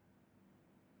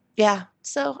 Yeah.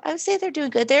 So I would say they're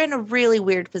doing good. They're in a really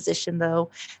weird position,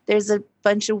 though. There's a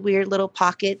bunch of weird little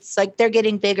pockets. Like they're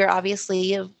getting bigger,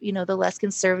 obviously, of the less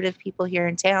conservative people here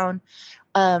in town.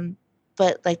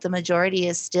 But like the majority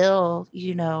is still,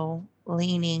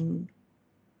 leaning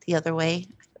the other way.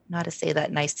 Not to say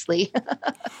that nicely.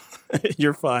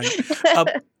 You're fine.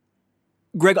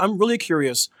 Greg, I'm really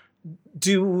curious.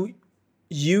 Do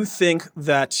you think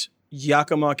that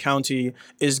Yakima County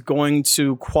is going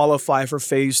to qualify for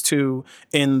phase 2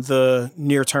 in the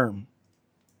near term?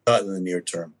 Not in the near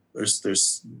term.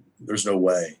 There's no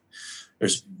way.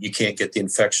 You can't get the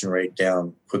infection rate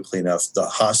down quickly enough. The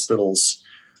hospitals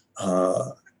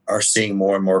are seeing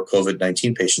more and more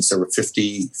COVID-19 patients. There were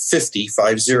 50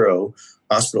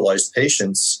 hospitalized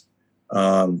patients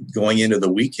going into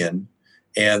the weekend,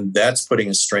 and that's putting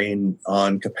a strain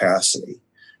on capacity.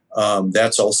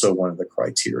 That's also one of the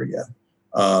criteria.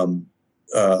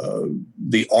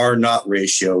 the R naught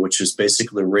ratio, which is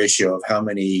basically the ratio of how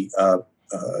many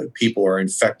people are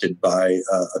infected by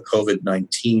a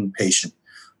COVID-19 patient,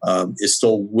 is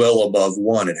still well above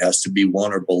 1. It has to be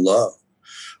 1 or below.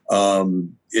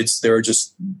 There are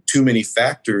just too many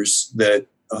factors that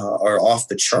are off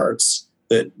the charts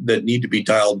that need to be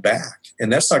dialed back.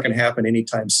 And that's not going to happen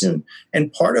anytime soon.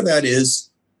 And part of that is,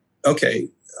 okay,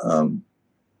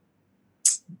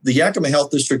 the Yakima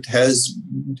Health District has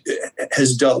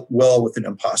dealt well with an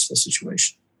impossible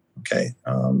situation. Okay,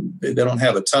 they don't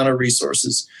have a ton of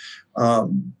resources,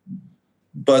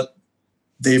 but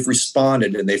they've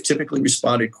responded, and they've typically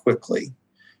responded quickly.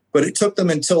 But it took them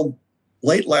until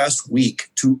late last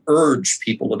week to urge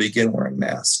people to begin wearing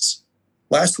masks.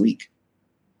 Last week,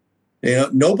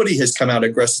 nobody has come out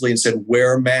aggressively and said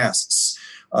wear masks.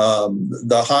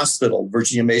 The hospital,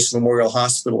 Virginia Mason Memorial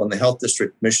Hospital, and the health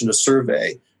district commissioned a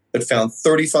survey that found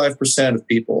 35% of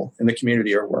people in the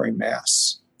community are wearing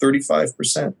masks.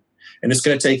 35%. And it's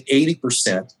going to take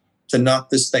 80% to knock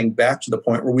this thing back to the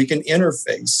point where we can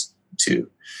interface to.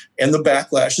 And the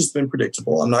backlash has been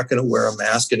predictable. I'm not going to wear a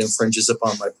mask. It infringes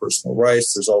upon my personal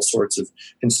rights. There's all sorts of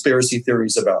conspiracy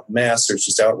theories about masks. There's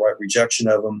just outright rejection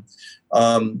of them.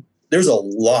 There's a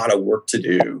lot of work to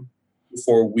do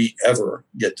before we ever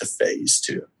get to phase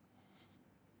 2.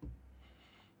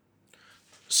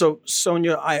 So,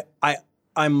 Sonia,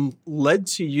 I'm led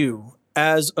to you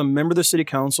as a member of the city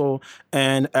council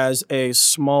and as a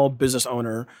small business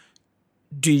owner.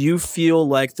 Do you feel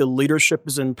like the leadership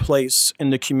is in place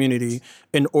in the community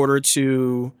in order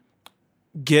to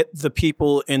get the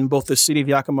people in both the city of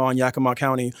Yakima and Yakima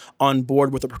County on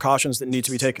board with the precautions that need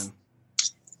to be taken?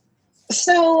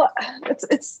 So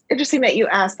it's interesting that you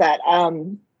asked that.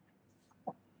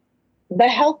 The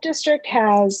health district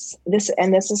has this,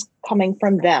 and this is coming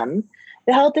from them.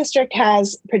 The health district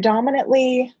has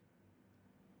predominantly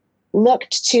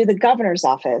looked to the governor's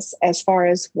office as far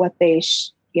as what they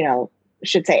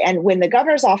should say. And when the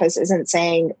governor's office isn't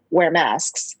saying wear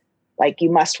masks, like you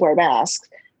must wear masks,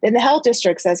 then the health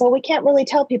district says, well, we can't really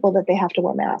tell people that they have to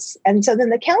wear masks. And so then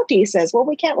the county says, well,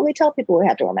 we can't really tell people we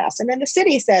have to wear masks. And then the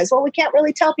city says, well, we can't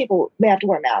really tell people they have to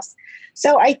wear masks.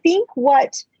 So I think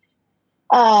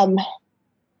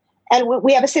and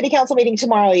we have a city council meeting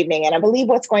tomorrow evening, and I believe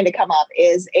what's going to come up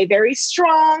is a very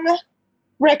strong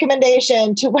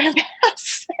recommendation to wear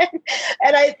masks.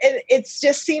 It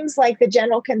just seems like the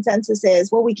general consensus is,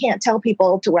 well, we can't tell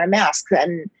people to wear masks.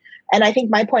 And I think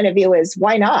my point of view is,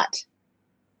 why not?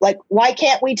 Like, why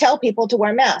can't we tell people to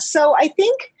wear masks? So I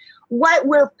think what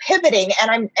we're pivoting,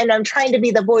 and I'm trying to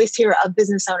be the voice here of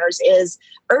business owners, is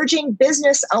urging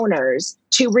business owners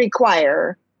to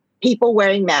require people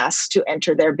wearing masks to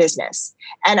enter their business.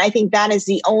 And I think that is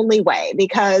the only way,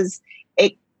 because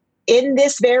in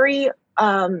this very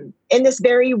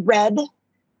red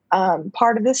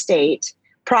part of the state,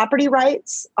 property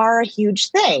rights are a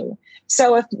huge thing.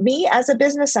 So if me as a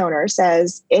business owner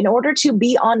says, in order to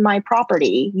be on my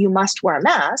property, you must wear a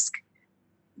mask,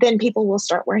 then people will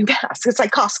start wearing masks. It's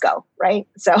like Costco, right?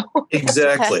 So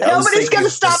exactly. Nobody's going to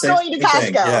stop going to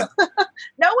Costco. Yeah. No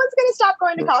one's going to stop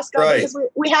going to Costco, right, because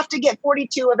we have to get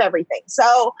 42 of everything.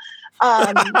 So,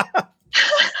 right?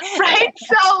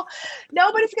 So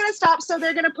nobody's going to stop. So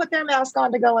they're going to put their mask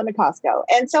on to go into Costco.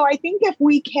 And so I think if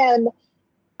we can,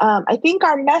 I think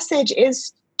our message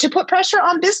is to put pressure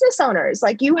on business owners.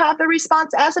 Like, you have the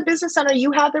response as a business owner,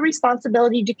 you have the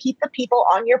responsibility to keep the people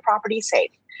on your property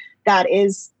safe. That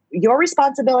is your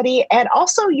responsibility, and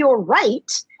also your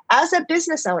right as a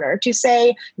business owner to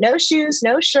say no shoes,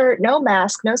 no shirt, no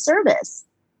mask, no service.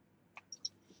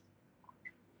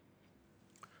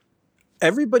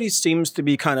 Everybody seems to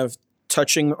be kind of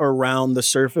touching around the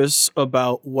surface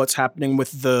about what's happening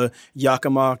with the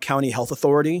Yakima County Health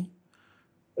Authority.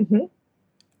 Mm-hmm.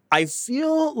 I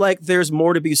feel like there's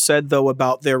more to be said, though,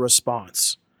 about their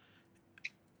response.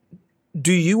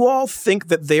 Do you all think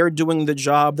that they're doing the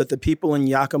job that the people in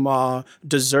Yakima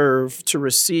deserve to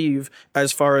receive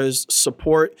as far as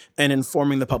support and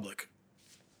informing the public?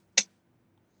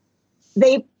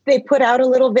 They put out a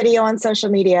little video on social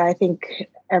media, I think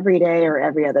every day or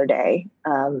every other day.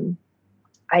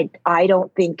 I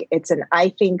don't think I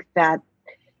think that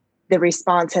the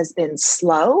response has been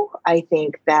slow. I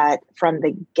think that from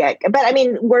the but I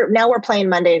mean, we're playing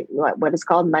Monday, what is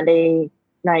called Monday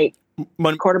night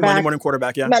quarterback. Monday morning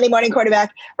quarterback, yeah. Monday morning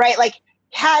quarterback, right? Like,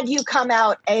 had you come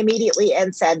out immediately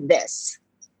and said this,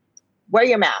 wear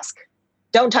your mask,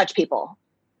 don't touch people,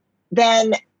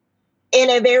 then in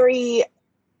a very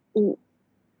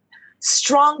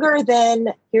stronger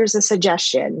than here's a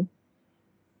suggestion,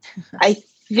 I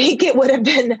think it would have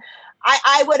been,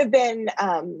 I would have been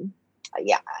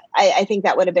yeah, I think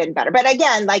that would have been better. But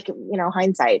again, like,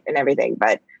 hindsight and everything.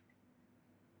 But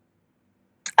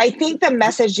I think the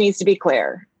message needs to be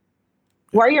clear.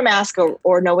 Wear your mask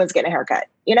or no one's getting a haircut.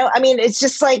 I mean, it's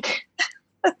just like,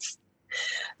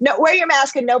 no, wear your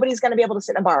mask and nobody's going to be able to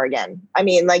sit in a bar again. I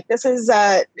mean, like, these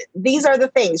are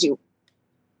the things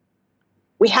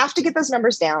we have to get those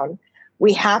numbers down.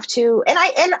 We have to,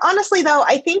 and honestly though,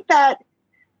 I think that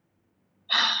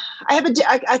I have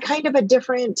a kind of a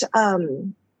different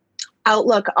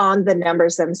outlook on the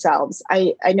numbers themselves.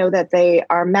 I know that they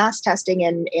are mass testing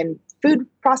in food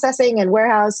processing and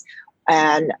warehouse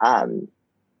and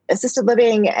assisted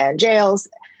living and jails.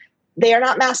 They are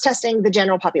not mass testing the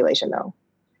general population though.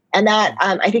 And that,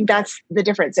 I think that's the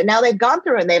difference. And now they've gone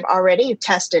through and they've already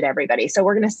tested everybody. So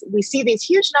we see these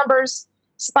huge numbers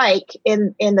spike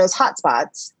in those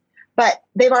hotspots, but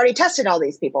they've already tested all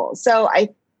these people. So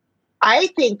I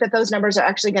think that those numbers are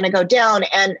actually going to go down.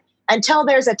 And until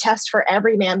there's a test for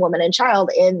every man, woman, and child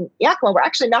in Yakima, we're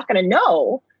actually not going to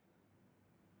know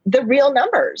the real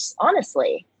numbers,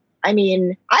 honestly. I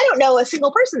mean, I don't know a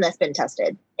single person that's been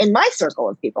tested in my circle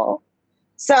of people.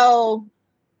 So,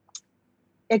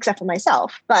 except for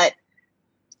myself, but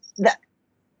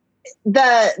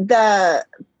the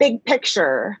big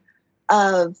picture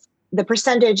of the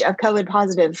percentage of COVID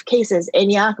positive cases in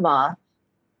Yakima,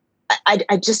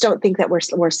 I just don't think that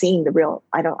we're seeing the real.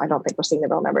 I don't think we're seeing the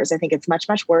real numbers. I think it's much,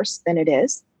 much worse than it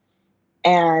is.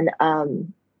 And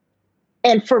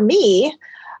for me,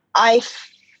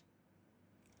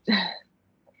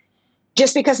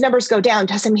 just because numbers go down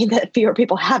doesn't mean that fewer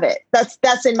people have it.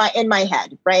 That's in my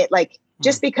head, right? Like,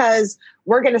 just because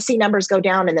we're going to see numbers go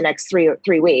down in the next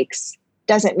 3 weeks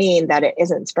doesn't mean that it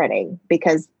isn't spreading,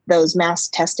 because those mass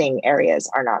testing areas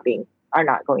are not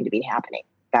going to be happening.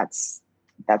 That's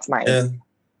my. Yeah.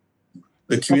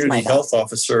 The community health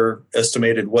officer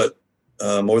estimated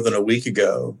more than a week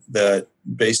ago that,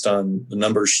 based on the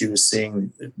numbers she was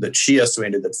seeing, that she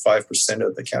estimated that 5%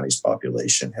 of the county's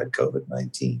population had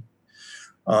COVID-19.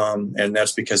 And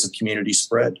that's because of community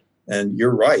spread. And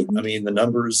you're right. I mean, the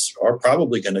numbers are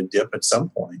probably going to dip at some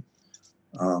point,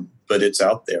 but it's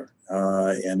out there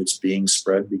and it's being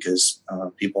spread because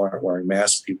people aren't wearing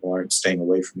masks. People aren't staying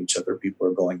away from each other. People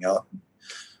are going out and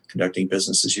conducting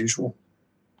business as usual.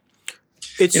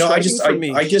 It's I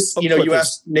guess, you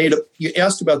asked Nate, you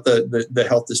asked about the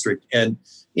health district, and,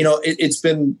 it's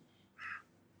been,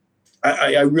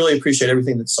 I really appreciate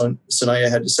everything that Sanaya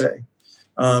had to say.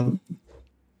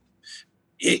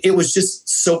 It was just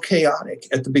so chaotic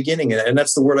at the beginning. And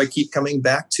that's the word I keep coming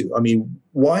back to. I mean,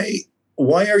 why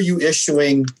are you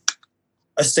issuing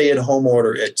a stay-at-home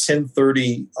order at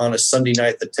 10:30 on a Sunday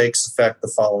night that takes effect the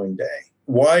following day?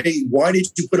 Why did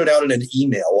you put it out in an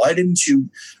email? Why didn't you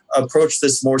approach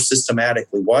this more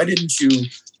systematically? Why didn't you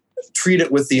treat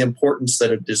it with the importance that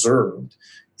it deserved?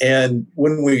 And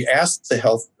when we asked the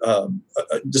health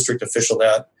district official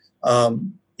that,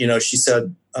 she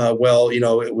said,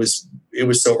 it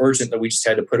was so urgent that we just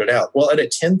had to put it out. Well, at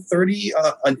 10:30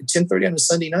 on a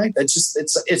Sunday night,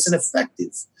 it's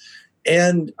ineffective.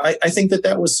 And I think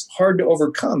that was hard to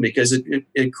overcome because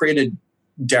it created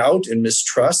doubt and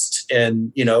mistrust,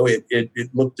 and it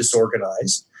looked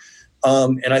disorganized.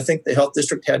 And I think the health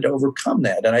district had to overcome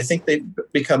that. And I think they've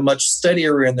become much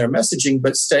steadier in their messaging,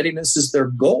 but steadiness is their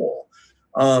goal.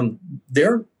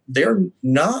 They're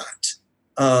not.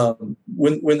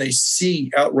 When they see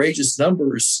outrageous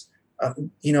numbers,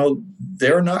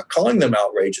 they're not calling them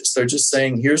outrageous. They're just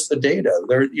saying, here's the data.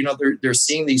 They're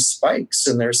seeing these spikes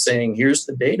and they're saying, here's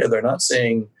the data. They're not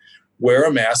saying, wear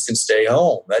a mask and stay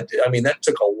home. That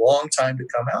took a long time to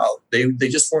come out. They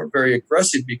just weren't very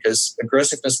aggressive because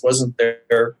aggressiveness wasn't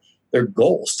their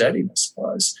goal. Steadiness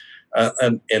was.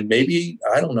 And maybe,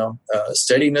 I don't know,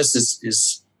 steadiness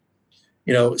is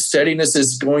steadiness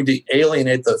is going to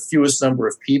alienate the fewest number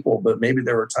of people, but maybe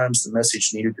there were times the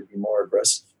message needed to be more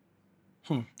aggressive.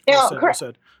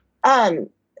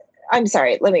 I'm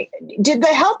sorry. Did the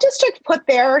health district put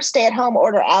their stay-at-home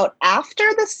order out after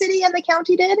the city and the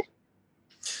county did?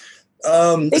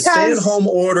 The stay-at-home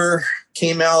order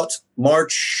came out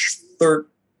March 3rd.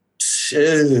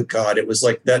 Oh, God, it was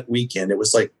like that weekend. It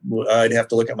was like, I'd have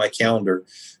to look at my calendar.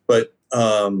 But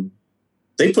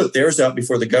they put theirs out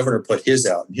before the governor put his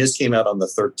out. And his came out on the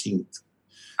 13th.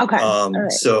 Okay. All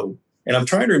right. So, and I'm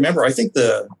trying to remember, I think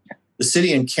the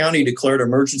city and county declared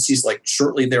emergencies like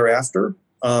shortly thereafter,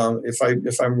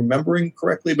 if I'm remembering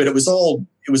correctly, but it was all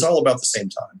about the same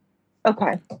time.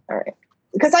 Okay. All right.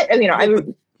 Because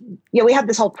we had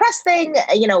this whole press thing,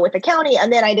 with the county,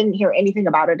 and then I didn't hear anything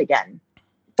about it again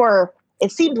for,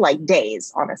 it seemed like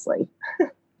days, honestly.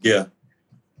 Yeah.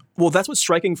 Well, that's what's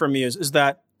striking for me is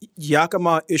that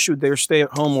Yakima issued their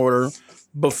stay-at-home order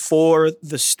before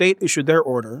the state issued their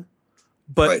order,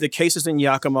 but the cases in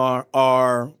Yakima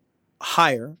are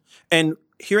higher. And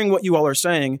hearing what you all are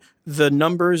saying, the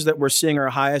numbers that we're seeing are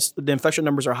highest, the infection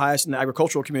numbers are highest in the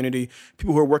agricultural community,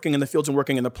 people who are working in the fields and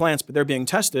working in the plants, but they're being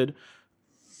tested.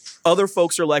 Other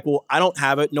folks are like, well, I don't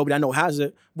have it. Nobody I know has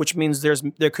it, which means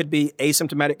there could be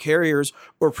asymptomatic carriers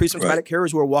or pre-symptomatic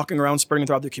carriers who are walking around spreading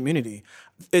throughout the community.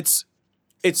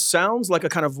 It sounds like a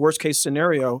kind of worst case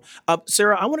scenario.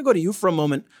 Sarah, I want to go to you for a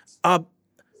moment.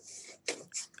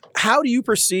 How do you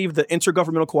perceive the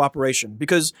intergovernmental cooperation?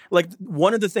 Because like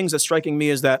one of the things that's striking me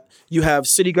is that you have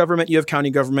city government, you have county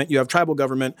government, you have tribal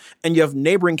government, and you have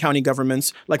neighboring county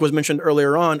governments, like was mentioned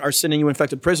earlier on, are sending you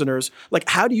infected prisoners. Like,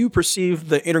 how do you perceive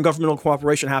the intergovernmental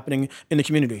cooperation happening in the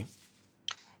community?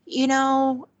 You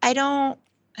know, I don't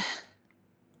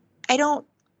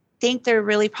think there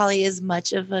really probably is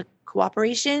much of a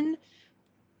cooperation.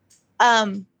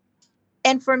 And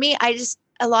for me,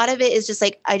 a lot of it is just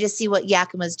like, I just see what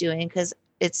Yakima's doing because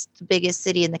it's the biggest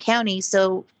city in the county.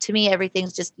 So to me,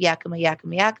 everything's just Yakima,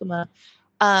 Yakima, Yakima.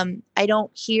 I don't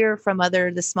hear from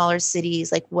the smaller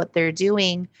cities, like what they're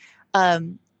doing.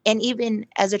 And even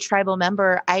as a tribal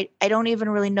member, I don't even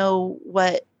really know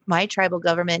what my tribal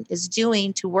government is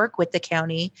doing to work with the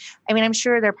county. I mean, I'm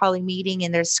sure they're probably meeting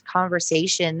and there's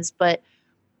conversations, but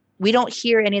we don't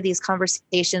hear any of these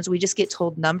conversations. We just get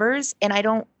told numbers. And I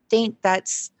don't think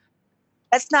that's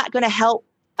not going to help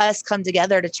us come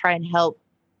together to try and help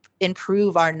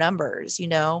improve our numbers, you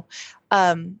know?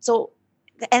 And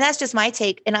that's just my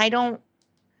take. And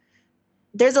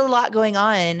there's a lot going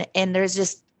on and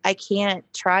I can't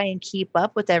try and keep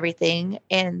up with everything.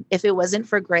 And if it wasn't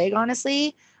for Greg,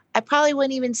 honestly, I probably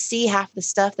wouldn't even see half the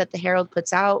stuff that the Herald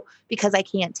puts out because I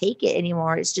can't take it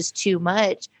anymore. It's just too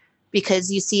much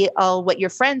because you see all what your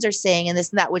friends are saying and this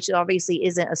and that, which obviously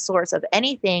isn't a source of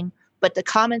anything. But the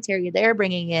commentary they're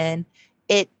bringing in,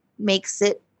 it makes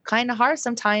it kind of hard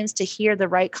sometimes to hear the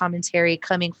right commentary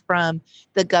coming from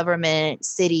the government,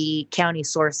 city, county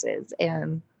sources.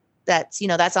 And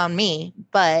that's on me.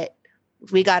 But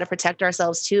we got to protect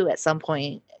ourselves too at some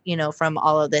point, from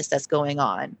all of this that's going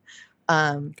on.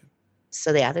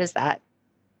 So yeah, there's that.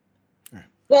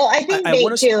 Well, I think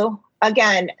Nate too,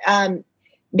 again,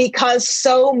 because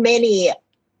so many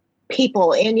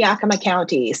people in Yakima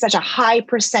County, such a high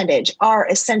percentage are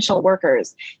essential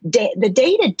workers. The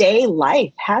day-to-day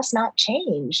life has not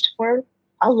changed for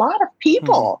a lot of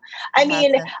people. I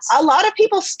mean, a lot of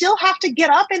people still have to get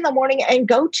up in the morning and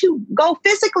go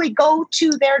physically go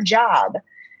to their job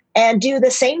and do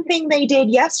the same thing they did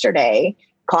yesterday,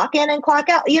 clock in and clock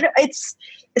out.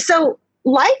 So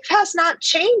life has not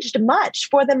changed much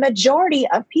for the majority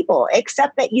of people,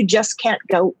 except that you just can't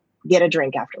go get a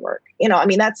drink after work.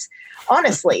 That's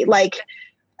honestly like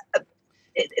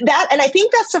that. And I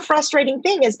think that's the frustrating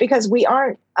thing is because we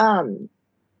aren't,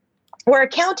 we're a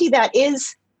county that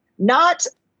is not,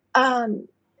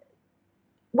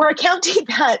 we're a county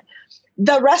that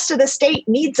the rest of the state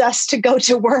needs us to go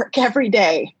to work every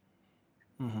day.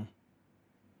 Mm-hmm.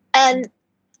 And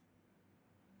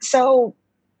so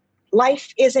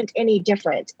life isn't any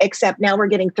different, except now we're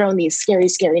getting thrown these scary,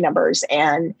 scary numbers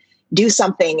and do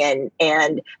something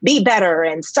and be better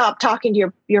and stop talking to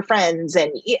your friends.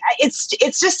 And it's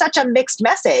just such a mixed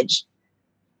message,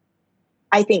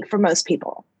 I think, for most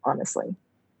people, honestly.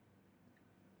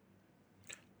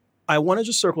 I want to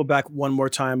just circle back one more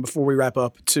time before we wrap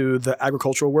up to the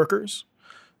agricultural workers.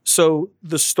 So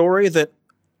the story that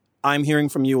I'm hearing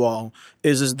from you all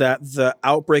is that the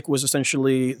outbreak was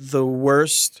essentially the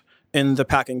worst in the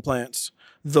packing plants.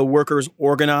 The workers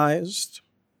organized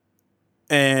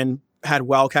and had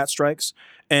wildcat strikes.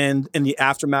 And in the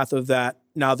aftermath of that,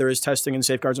 now there is testing and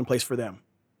safeguards in place for them.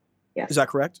 Yes. Is that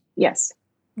correct? Yes.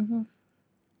 Mm-hmm.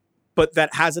 But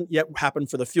that hasn't yet happened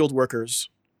for the field workers.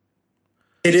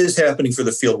 It is happening for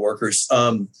the field workers.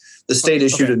 The state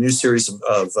issued a new series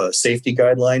of safety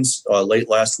guidelines late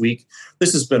last week.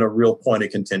 This has been a real point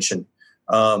of contention.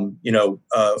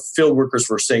 Field workers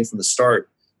were saying from the start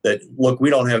that, look,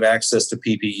 we don't have access to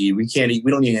PPE. We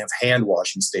don't even have hand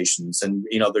washing stations. And,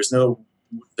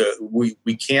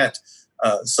 we can't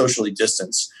socially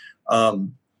distance.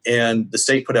 And the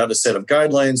state put out a set of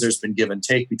guidelines. There's been give and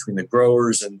take between the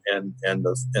growers and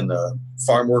the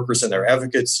farm workers and their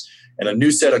advocates. And a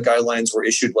new set of guidelines were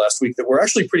issued last week that were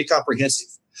actually pretty comprehensive.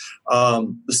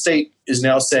 The state is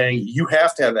now saying you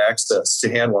have to have access to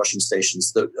hand washing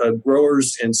stations. The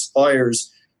growers and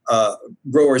suppliers,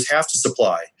 growers have to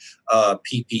supply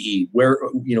PPE. Where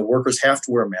workers have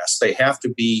to wear masks. They have to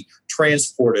be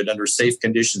transported under safe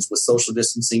conditions with social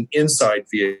distancing inside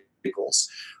vehicles. vehicles.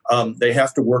 They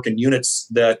have to work in units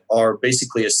that are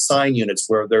basically assigned units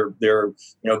where they're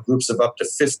groups of up to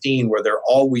 15 where they're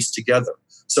always together.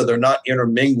 So they're not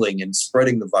intermingling and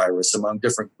spreading the virus among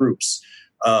different groups.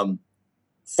 Farm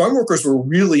workers were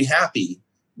really happy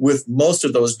with most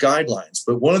of those guidelines.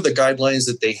 But one of the guidelines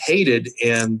that they hated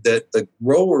and that the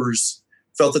growers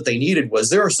felt that they needed was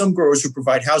there are some growers who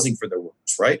provide housing for their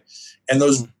workers, right? And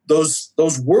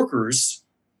those workers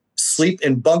sleep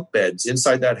in bunk beds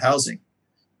inside that housing.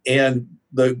 And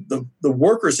the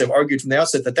workers have argued from the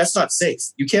outset that that's not safe.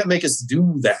 You can't make us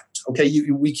do that. Okay,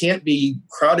 we can't be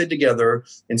crowded together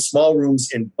in small rooms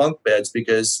in bunk beds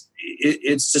because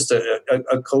it's just a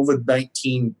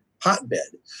COVID-19 hotbed.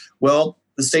 Well,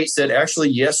 the state said, actually,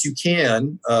 yes, you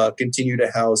can continue to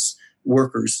house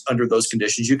workers under those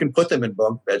conditions. You can put them in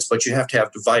bunk beds, but you have to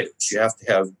have dividers. You have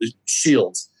to have the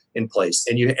shields in place,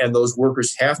 and those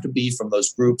workers have to be from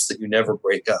those groups that you never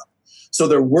break up. So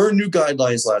there were new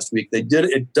guidelines last week.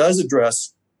 It does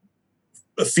address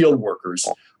the field workers,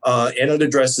 and it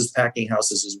addresses packing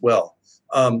houses as well.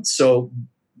 So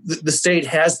the state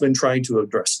has been trying to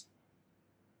address.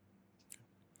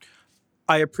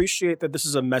 I appreciate that this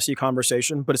is a messy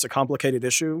conversation, but it's a complicated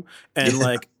issue,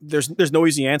 and there's no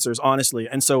easy answers, honestly.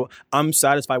 And so I'm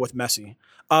satisfied with messy.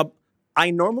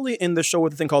 I normally end the show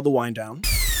with a thing called the wind down.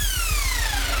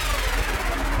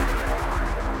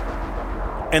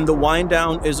 And the wind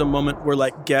down is a moment where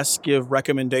guests give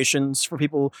recommendations for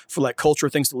people for culture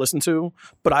things to listen to.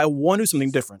 But I want to do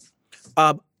something different.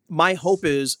 My hope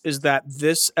is that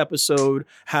this episode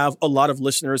have a lot of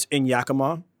listeners in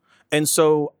Yakima. And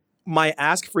so my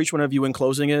ask for each one of you in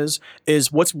closing is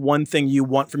what's one thing you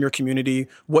want from your community?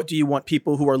 What do you want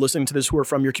people who are listening to this who are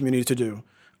from your community to do?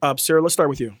 Sarah, let's start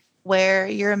with you. Wear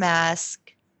your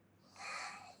mask.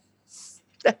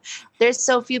 There's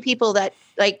so few people that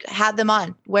have them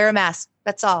on. Wear a mask.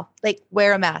 That's all.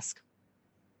 Wear a mask.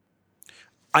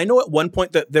 I know at one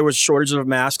point that there was shortages of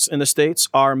masks in the States.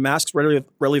 Are masks readily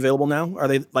available now? Are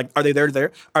they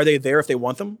there? Are they there if they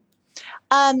want them?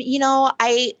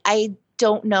 I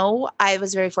don't know. I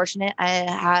was very fortunate. I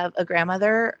have a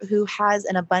grandmother who has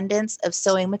an abundance of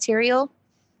sewing material.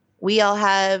 We all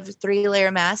have 3-layer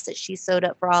masks that she sewed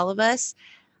up for all of us.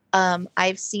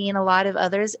 I've seen a lot of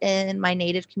others in my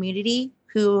native community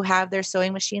who have their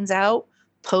sewing machines out,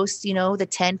 post, the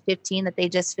 10, 15 that they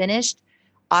just finished,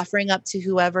 offering up to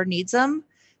whoever needs them.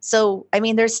 So,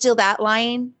 there's still that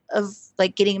line of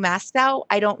getting masks out.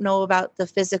 I don't know about the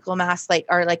physical masks,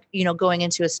 going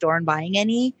into a store and buying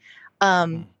any.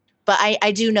 But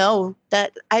I do know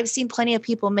that I've seen plenty of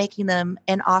people making them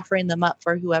and offering them up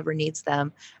for whoever needs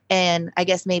them. And I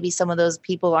guess maybe some of those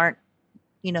people aren't,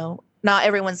 not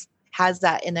everyone's has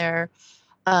that in their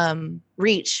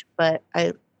reach, but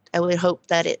I would hope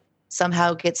that it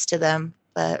somehow gets to them.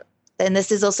 And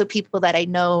this is also people that I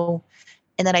know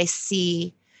and that I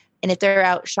see. And if they're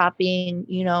out shopping,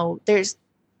 there's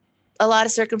a lot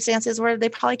of circumstances where they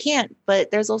probably can't, but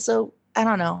there's also, I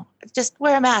don't know, just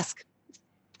wear a mask,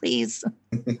 please.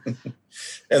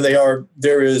 And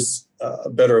there is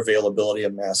better availability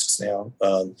of masks now.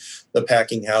 The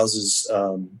packing houses,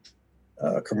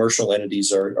 commercial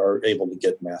entities are able to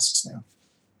get masks now.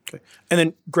 Okay. And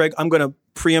then, Greg, I'm going to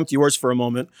preempt yours for a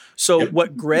moment. So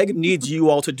what Greg needs you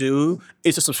all to do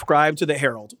is to subscribe to the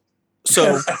Herald.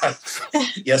 So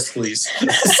yes, please.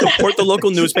 Support the local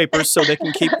newspapers so they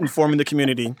can keep informing the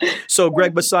community. So,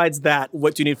 Greg, besides that,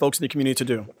 what do you need folks in the community to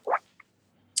do?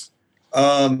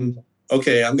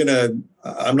 Okay,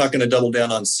 I'm not gonna double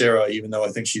down on Sarah, even though I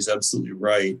think she's absolutely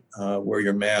right. Wear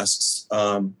your masks.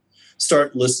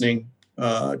 Start listening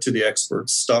to the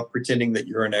experts. Stop pretending that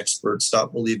you're an expert.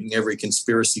 Stop believing every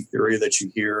conspiracy theory that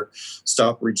you hear.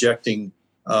 Stop rejecting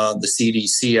the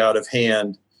CDC out of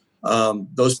hand.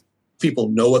 Those people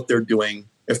know what they're doing.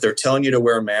 If they're telling you to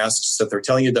wear masks, if they're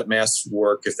telling you that masks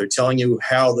work, if they're telling you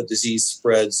how the disease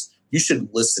spreads, you should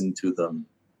listen to them.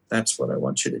 That's what I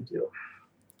want you to do.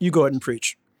 You go ahead and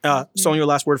preach. Sonia,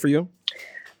 last word for you.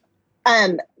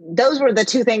 Those were the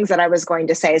two things that I was going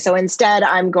to say. So instead,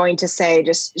 I'm going to say,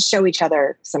 just show each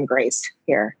other some grace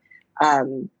here.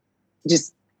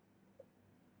 Just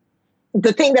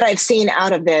the thing that I've seen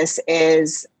out of this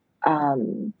is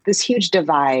this huge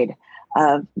divide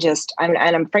of just,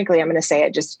 I'm frankly, I'm going to say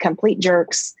it, just complete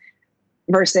jerks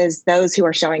versus those who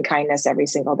are showing kindness every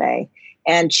single day.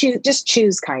 And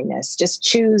choose kindness. Just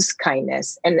choose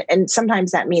kindness. And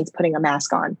sometimes that means putting a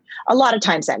mask on. A lot of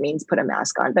times that means put a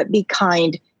mask on, but be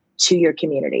kind to your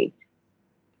community.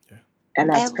 Yeah. And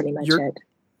that's pretty much it.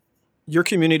 your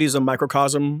community is a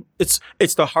microcosm. It's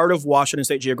the heart of Washington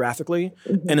State geographically,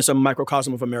 and it's a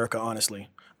microcosm of America, honestly.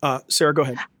 Sarah, go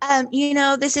ahead.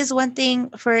 This is one thing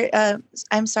for,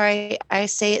 I'm sorry, I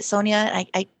say it, Sonia.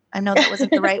 I know that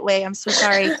wasn't the right way. I'm so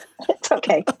sorry. It's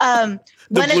okay. The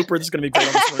blooper is going to be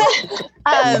great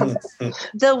on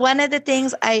this one of the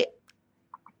things I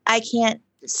can't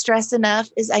stress enough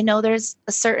is I know there's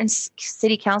a certain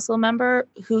city council member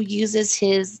who uses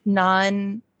his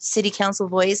non-city council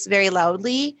voice very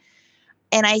loudly.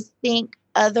 And I think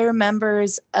other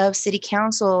members of city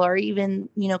council or even,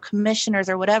 commissioners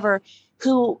or whatever,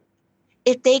 who,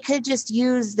 if they could just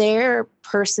use their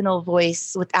personal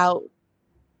voice without,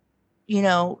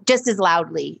 just as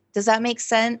loudly. Does that make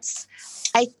sense?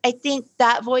 I think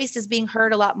that voice is being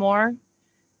heard a lot more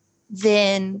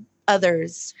than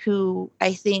others who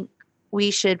I think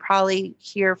we should probably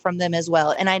hear from them as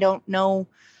well. And I don't know,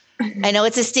 I know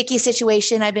it's a sticky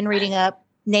situation. I've been reading up.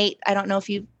 Nate, I don't know if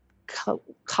you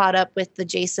caught up with the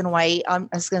Jason White, I'm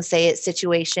just going to say it,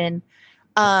 situation.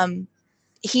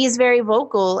 He's very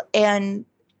vocal and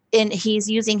he's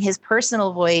using his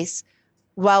personal voice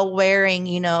while wearing,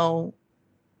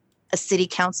 a city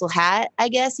council hat, I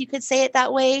guess you could say it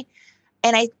that way.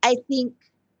 And I think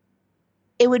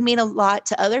it would mean a lot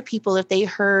to other people if they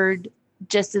heard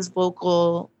just as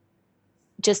vocal,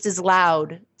 just as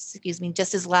loud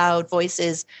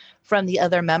voices from the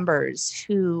other members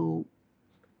who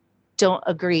don't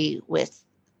agree with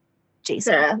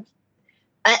Jason. Yeah.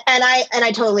 And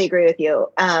I totally agree with you.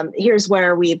 Here's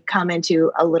where we've come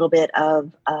into a little bit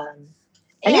of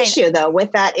an issue, though,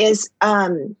 with that is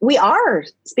we are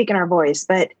speaking our voice,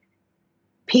 but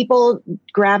people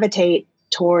gravitate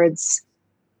towards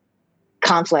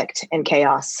conflict and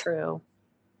chaos. True.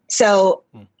 So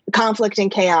conflict and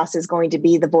chaos is going to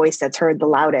be the voice that's heard the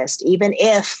loudest, even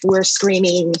if we're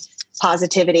screaming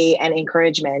positivity and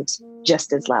encouragement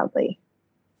just as loudly.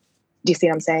 Do you see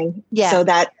what I'm saying? Yeah. So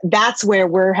that's where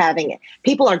we're having it.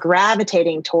 People are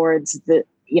gravitating towards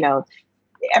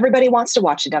everybody wants to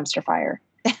watch a dumpster fire.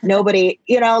 Nobody,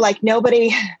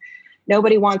 nobody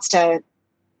wants to,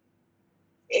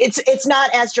 it's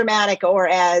not as dramatic or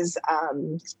as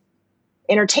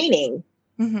entertaining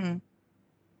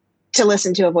to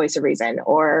listen to a voice of reason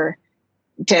or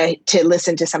to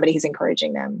listen to somebody who's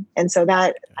encouraging them. And so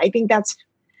that, I think that's,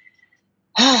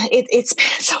 it's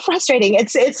so frustrating.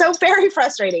 It's so very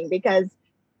frustrating because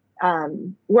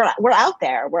we're out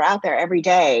there every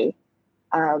day,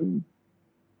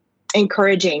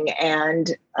 encouraging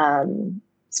and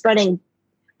spreading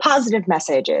positive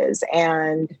messages,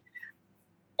 and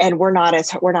we're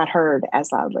not heard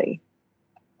as loudly.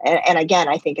 And again,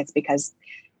 I think it's because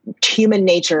human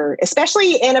nature,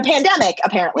 especially in a pandemic,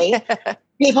 apparently,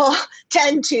 people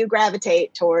tend to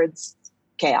gravitate towards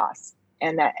chaos.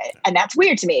 And that's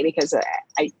weird to me because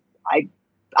I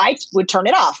would turn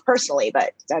it off personally,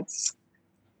 but it's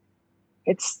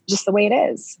just the way it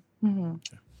is. Mm-hmm.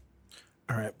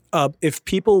 All right. If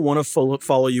people want to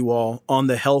follow you all on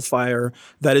the hellfire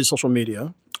that is social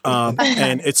media,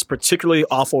 and it's particularly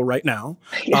awful right now,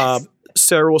 yes.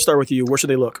 Sarah, we'll start with you. Where should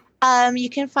they look? You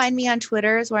can find me on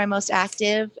Twitter is where I'm most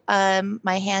active.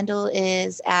 My handle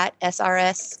is at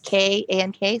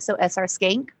SRSKANK, so SR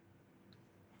Skank.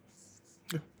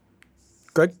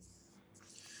 Greg?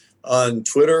 On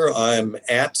Twitter, I'm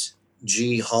at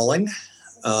G Holling,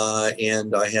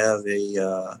 and I have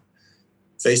a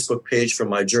Facebook page for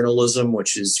my journalism,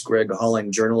 which is Greg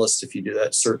Holling Journalist. If you do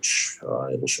that search,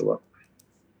 it'll show up.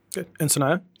 Good. And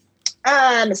Sanaya?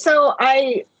 So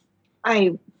I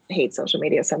hate social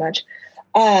media so much.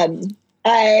 I'm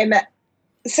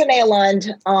Sanaya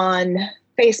Lund on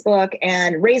Facebook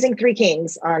and Raising Three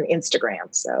Kings on Instagram.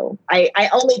 So I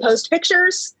only post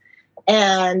pictures,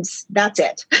 and that's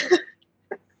it.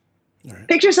 All right.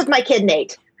 Pictures of my kid,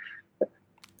 Nate.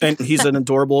 And he's an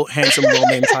adorable, handsome,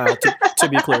 well-named child, to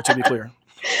be clear.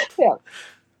 Yeah.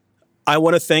 I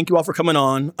want to thank you all for coming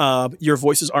on. Your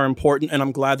voices are important, and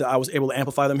I'm glad that I was able to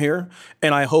amplify them here.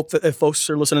 And I hope that if folks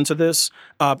are listening to this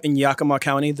in Yakima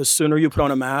County, the sooner you put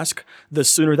on a mask, the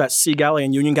sooner that Sea Galley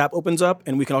and Union Gap opens up,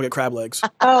 and we can all get crab legs.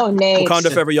 Oh, Nate.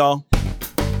 Wakanda forever, y'all.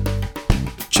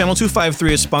 Channel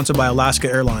 253 is sponsored by Alaska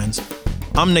Airlines.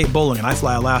 I'm Nate Bowling, and I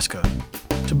fly Alaska.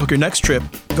 To book your next trip,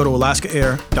 go to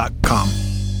alaskaair.com.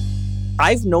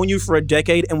 I've known you for a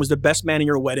decade and was the best man in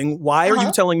your wedding. Why are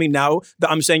you telling me now that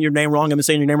I'm saying your name wrong? I've been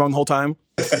saying your name wrong the whole time.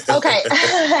 Okay.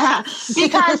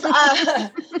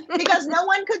 because no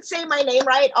one could say my name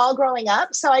right all growing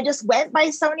up. So I just went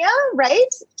by Sonia, right?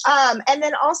 And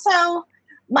then also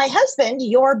my husband,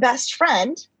 your best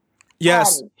friend,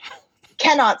 yes,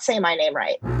 cannot say my name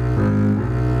right.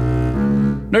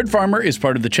 Nerd Farmer is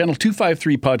part of the Channel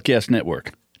 253 podcast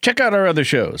network. Check out our other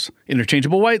shows: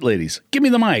 Interchangeable White Ladies, Give Me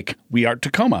the Mic, We Art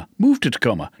Tacoma, Move to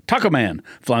Tacoma, Taco Man,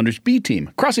 Flounders B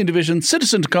Team, Crossing Division,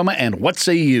 Citizen Tacoma, and What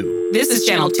Say You? This is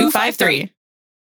Channel 253.